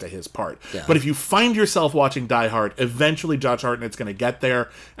just to get to his part. Yeah. But if you find yourself watching Die Hard, eventually Josh Hartnett's going to get there,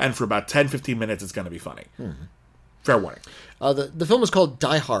 and for about 10-15 minutes, it's going to be funny. Fair warning. The film was called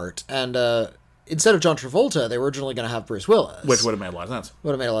Die Hard, and... instead of John Travolta, they were originally going to have Bruce Willis. Which would have made a lot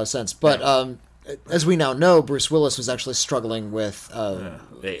of sense. But as we now know, Bruce Willis was actually struggling with...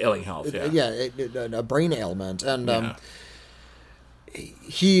 ailing health, a brain ailment. And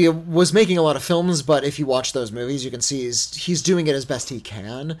he was making a lot of films, but if you watch those movies, you can see he's doing it as best he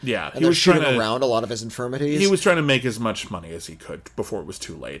can. Yeah. And they're shooting around a lot of his infirmities. He was trying to make as much money as he could before it was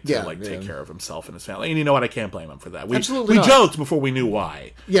too late to take care of himself and his family. And you know what? I can't blame him for that. We joked before we knew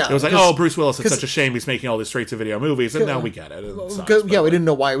why. Yeah. It was like, oh, Bruce Willis, it's such a shame he's making all these straight-to-video movies, and now we get it. We didn't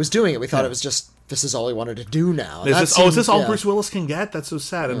know why he was doing it. We thought it was just this is all he wanted to do now. Is this all Bruce Willis can get? That's so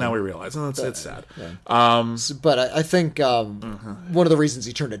sad. And now we realize, and it's sad. Yeah. But I think one of the reasons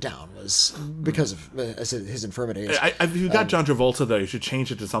he turned it down was because of his infirmity. If you got John Travolta, though, you should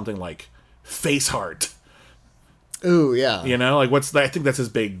change it to something like Face Heart. Ooh, yeah. You know, like I think that's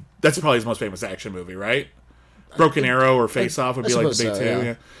that's probably his most famous action movie, right? Broken Arrow or Face Off would be like the big two.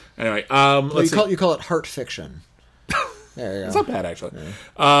 Yeah. Anyway, you call it Heart Fiction. There you go. It's not bad, actually.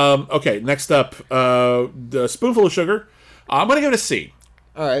 Yeah. Okay, next up, the Spoonful of Sugar. I'm going to give it a C.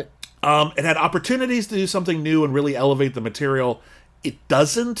 All right. It had opportunities to do something new and really elevate the material. It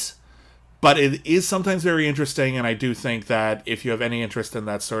doesn't, but it is sometimes very interesting, and I do think that if you have any interest in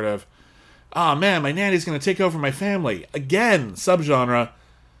that sort of, oh man, my nanny's going to take over my family, again, subgenre,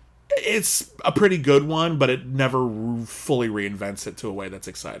 it's a pretty good one, but it never fully reinvents it to a way that's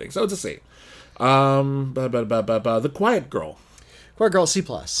exciting. So it's a C. The Quiet Girl. Quiet Girl, C+.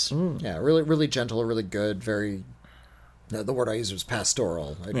 Yeah, really, really gentle, really good, very... No, the word I used was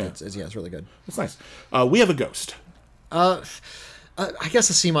pastoral. It's really good. It's nice. We Have a Ghost. I guess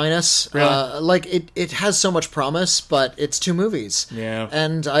a C-. Really? It has so much promise, but it's 2 movies. Yeah.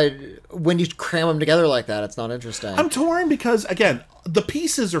 And when you cram them together like that, it's not interesting. I'm torn because, again, the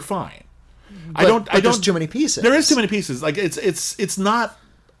pieces are fine. But there's too many pieces. There is too many pieces. Like it's not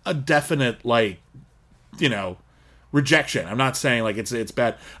a definite, like, you know, rejection. I'm not saying like it's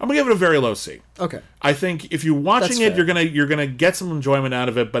bad. I'm gonna give it a very low C. Okay. I think if you're watching you're gonna get some enjoyment out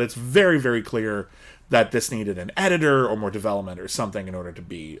of it, but it's very, very clear that this needed an editor or more development or something in order to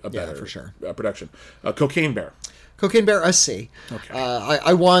be a better for sure. Production. Cocaine Bear. Cocaine Bear, a C. Okay.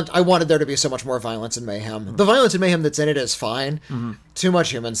 I wanted there to be so much more violence and mayhem. Mm-hmm. The violence and mayhem that's in it is fine. Mm-hmm. Too much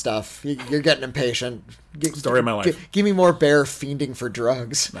human stuff. You're getting impatient. Story of my life. Give me more bear fiending for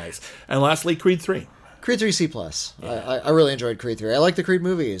drugs. Nice. And lastly, Creed 3. Creed 3 C+. Yeah. I really enjoyed Creed 3. I like the Creed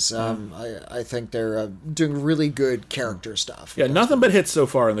movies. I think they're doing really good character stuff. Yeah, nothing but hits so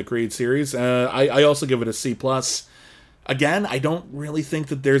far in the Creed series. I also give it a C+. Again, I don't really think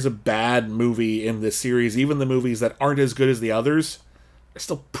that there's a bad movie in this series. Even the movies that aren't as good as the others are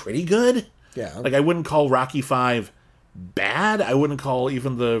still pretty good. Yeah. Like, I wouldn't call Rocky V bad. I wouldn't call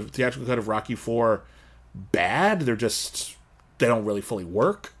even the theatrical cut of Rocky IV bad. They don't really fully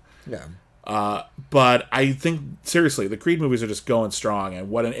work. Yeah. But I think, seriously, the Creed movies are just going strong, and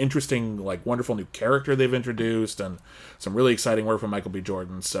what an interesting, like, wonderful new character they've introduced, and some really exciting work from Michael B.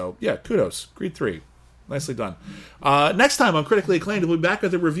 Jordan. So, yeah, kudos. Creed 3. Nicely done. Next time on Critically Acclaimed, we'll be back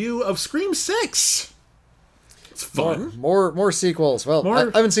with a review of Scream 6. It's fun. More sequels. Well, I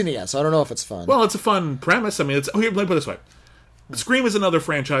haven't seen it yet, so I don't know if it's fun. Well, it's a fun premise. I mean, here, let me put it this way. Scream is another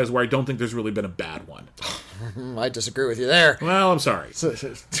franchise where I don't think there's really been a bad one. I disagree with you there. Well, I'm sorry.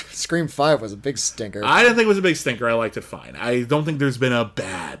 Scream 5 was a big stinker. I didn't think it was a big stinker. I liked it fine. I don't think there's been a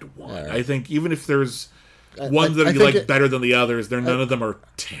bad one. Right. I think even if there's ones that you like better than the others, none of them are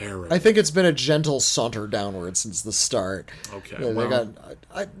terrible. I think it's been a gentle saunter downward since the start. Okay.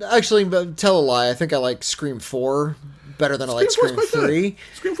 Actually, tell a lie. I think I like Scream 4 better than I like Scream 3.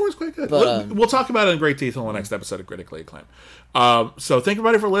 Scream 4 is quite good. But, we'll talk about it in great detail in the next episode of Critically Acclaimed. So thank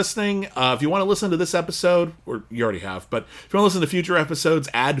everybody for listening. If you want to listen to this episode, or you already have, but if you want to listen to future episodes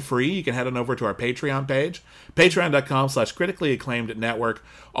ad-free, you can head on over to our Patreon page, patreon.com/critically acclaimed network.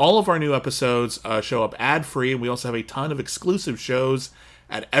 All of our new episodes show up ad-free, and we also have a ton of exclusive shows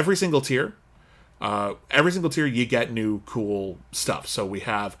at every single tier. Every single tier you get new cool stuff. So we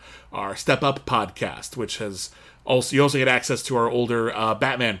have our Step Up podcast, which has you also get access to our older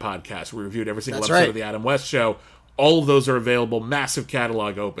Batman podcast. We reviewed every single episode of the Adam West Show. All of those are available. Massive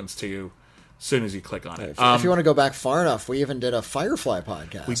catalog opens to you as soon as you click on it. If you want to go back far enough, we even did a Firefly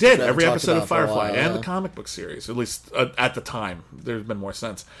podcast. We did every episode of Firefly and the comic book series, at least at the time. There's been more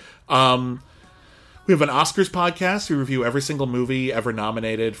since. We have an Oscars podcast. We review every single movie ever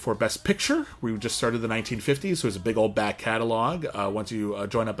nominated for Best Picture. We just started the 1950s, so it's a big old back catalog. Once you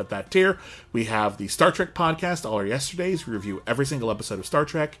join up at that tier, we have the Star Trek podcast, All Our Yesterdays. We review every single episode of Star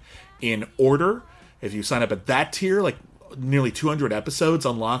Trek in order. If you sign up at that tier, like nearly 200 episodes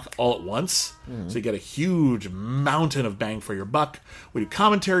unlock all at once. So you get a huge mountain of bang for your buck. We do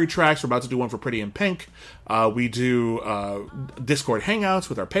commentary tracks. We're about to do one for Pretty in Pink. We do Discord hangouts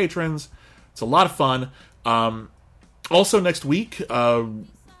with our patrons. It's a lot of fun. Also next week,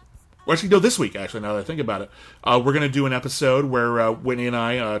 this week, actually, now that I think about it, we're going to do an episode where Whitney and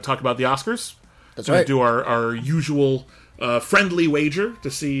I talk about the Oscars. That's right. Do our usual friendly wager to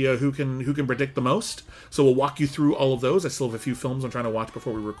see who can predict the most. So we'll walk you through all of those. I still have a few films I'm trying to watch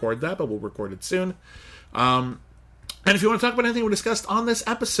before we record that, but we'll record it soon. And if you want to talk about anything we discussed on this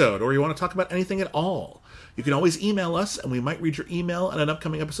episode, or you want to talk about anything at all, you can always email us, and we might read your email in an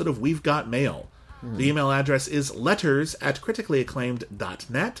upcoming episode of We've Got Mail. The email address is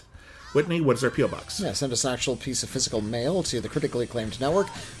letters@criticallyacclaimed.net. Whitney, what is our P.O. Box? Yeah, send us an actual piece of physical mail to the Critically Acclaimed Network,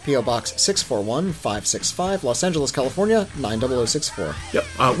 P.O. Box 641-565, Los Angeles, California, 90064. Yep.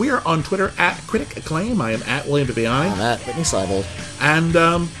 We are on Twitter @CriticAcclaim. I am @William Bibiani. I'm Whitney Seibold. And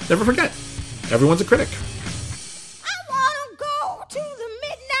never forget, everyone's a critic. I want to go to the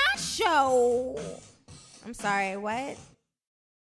midnight show. I'm sorry, what?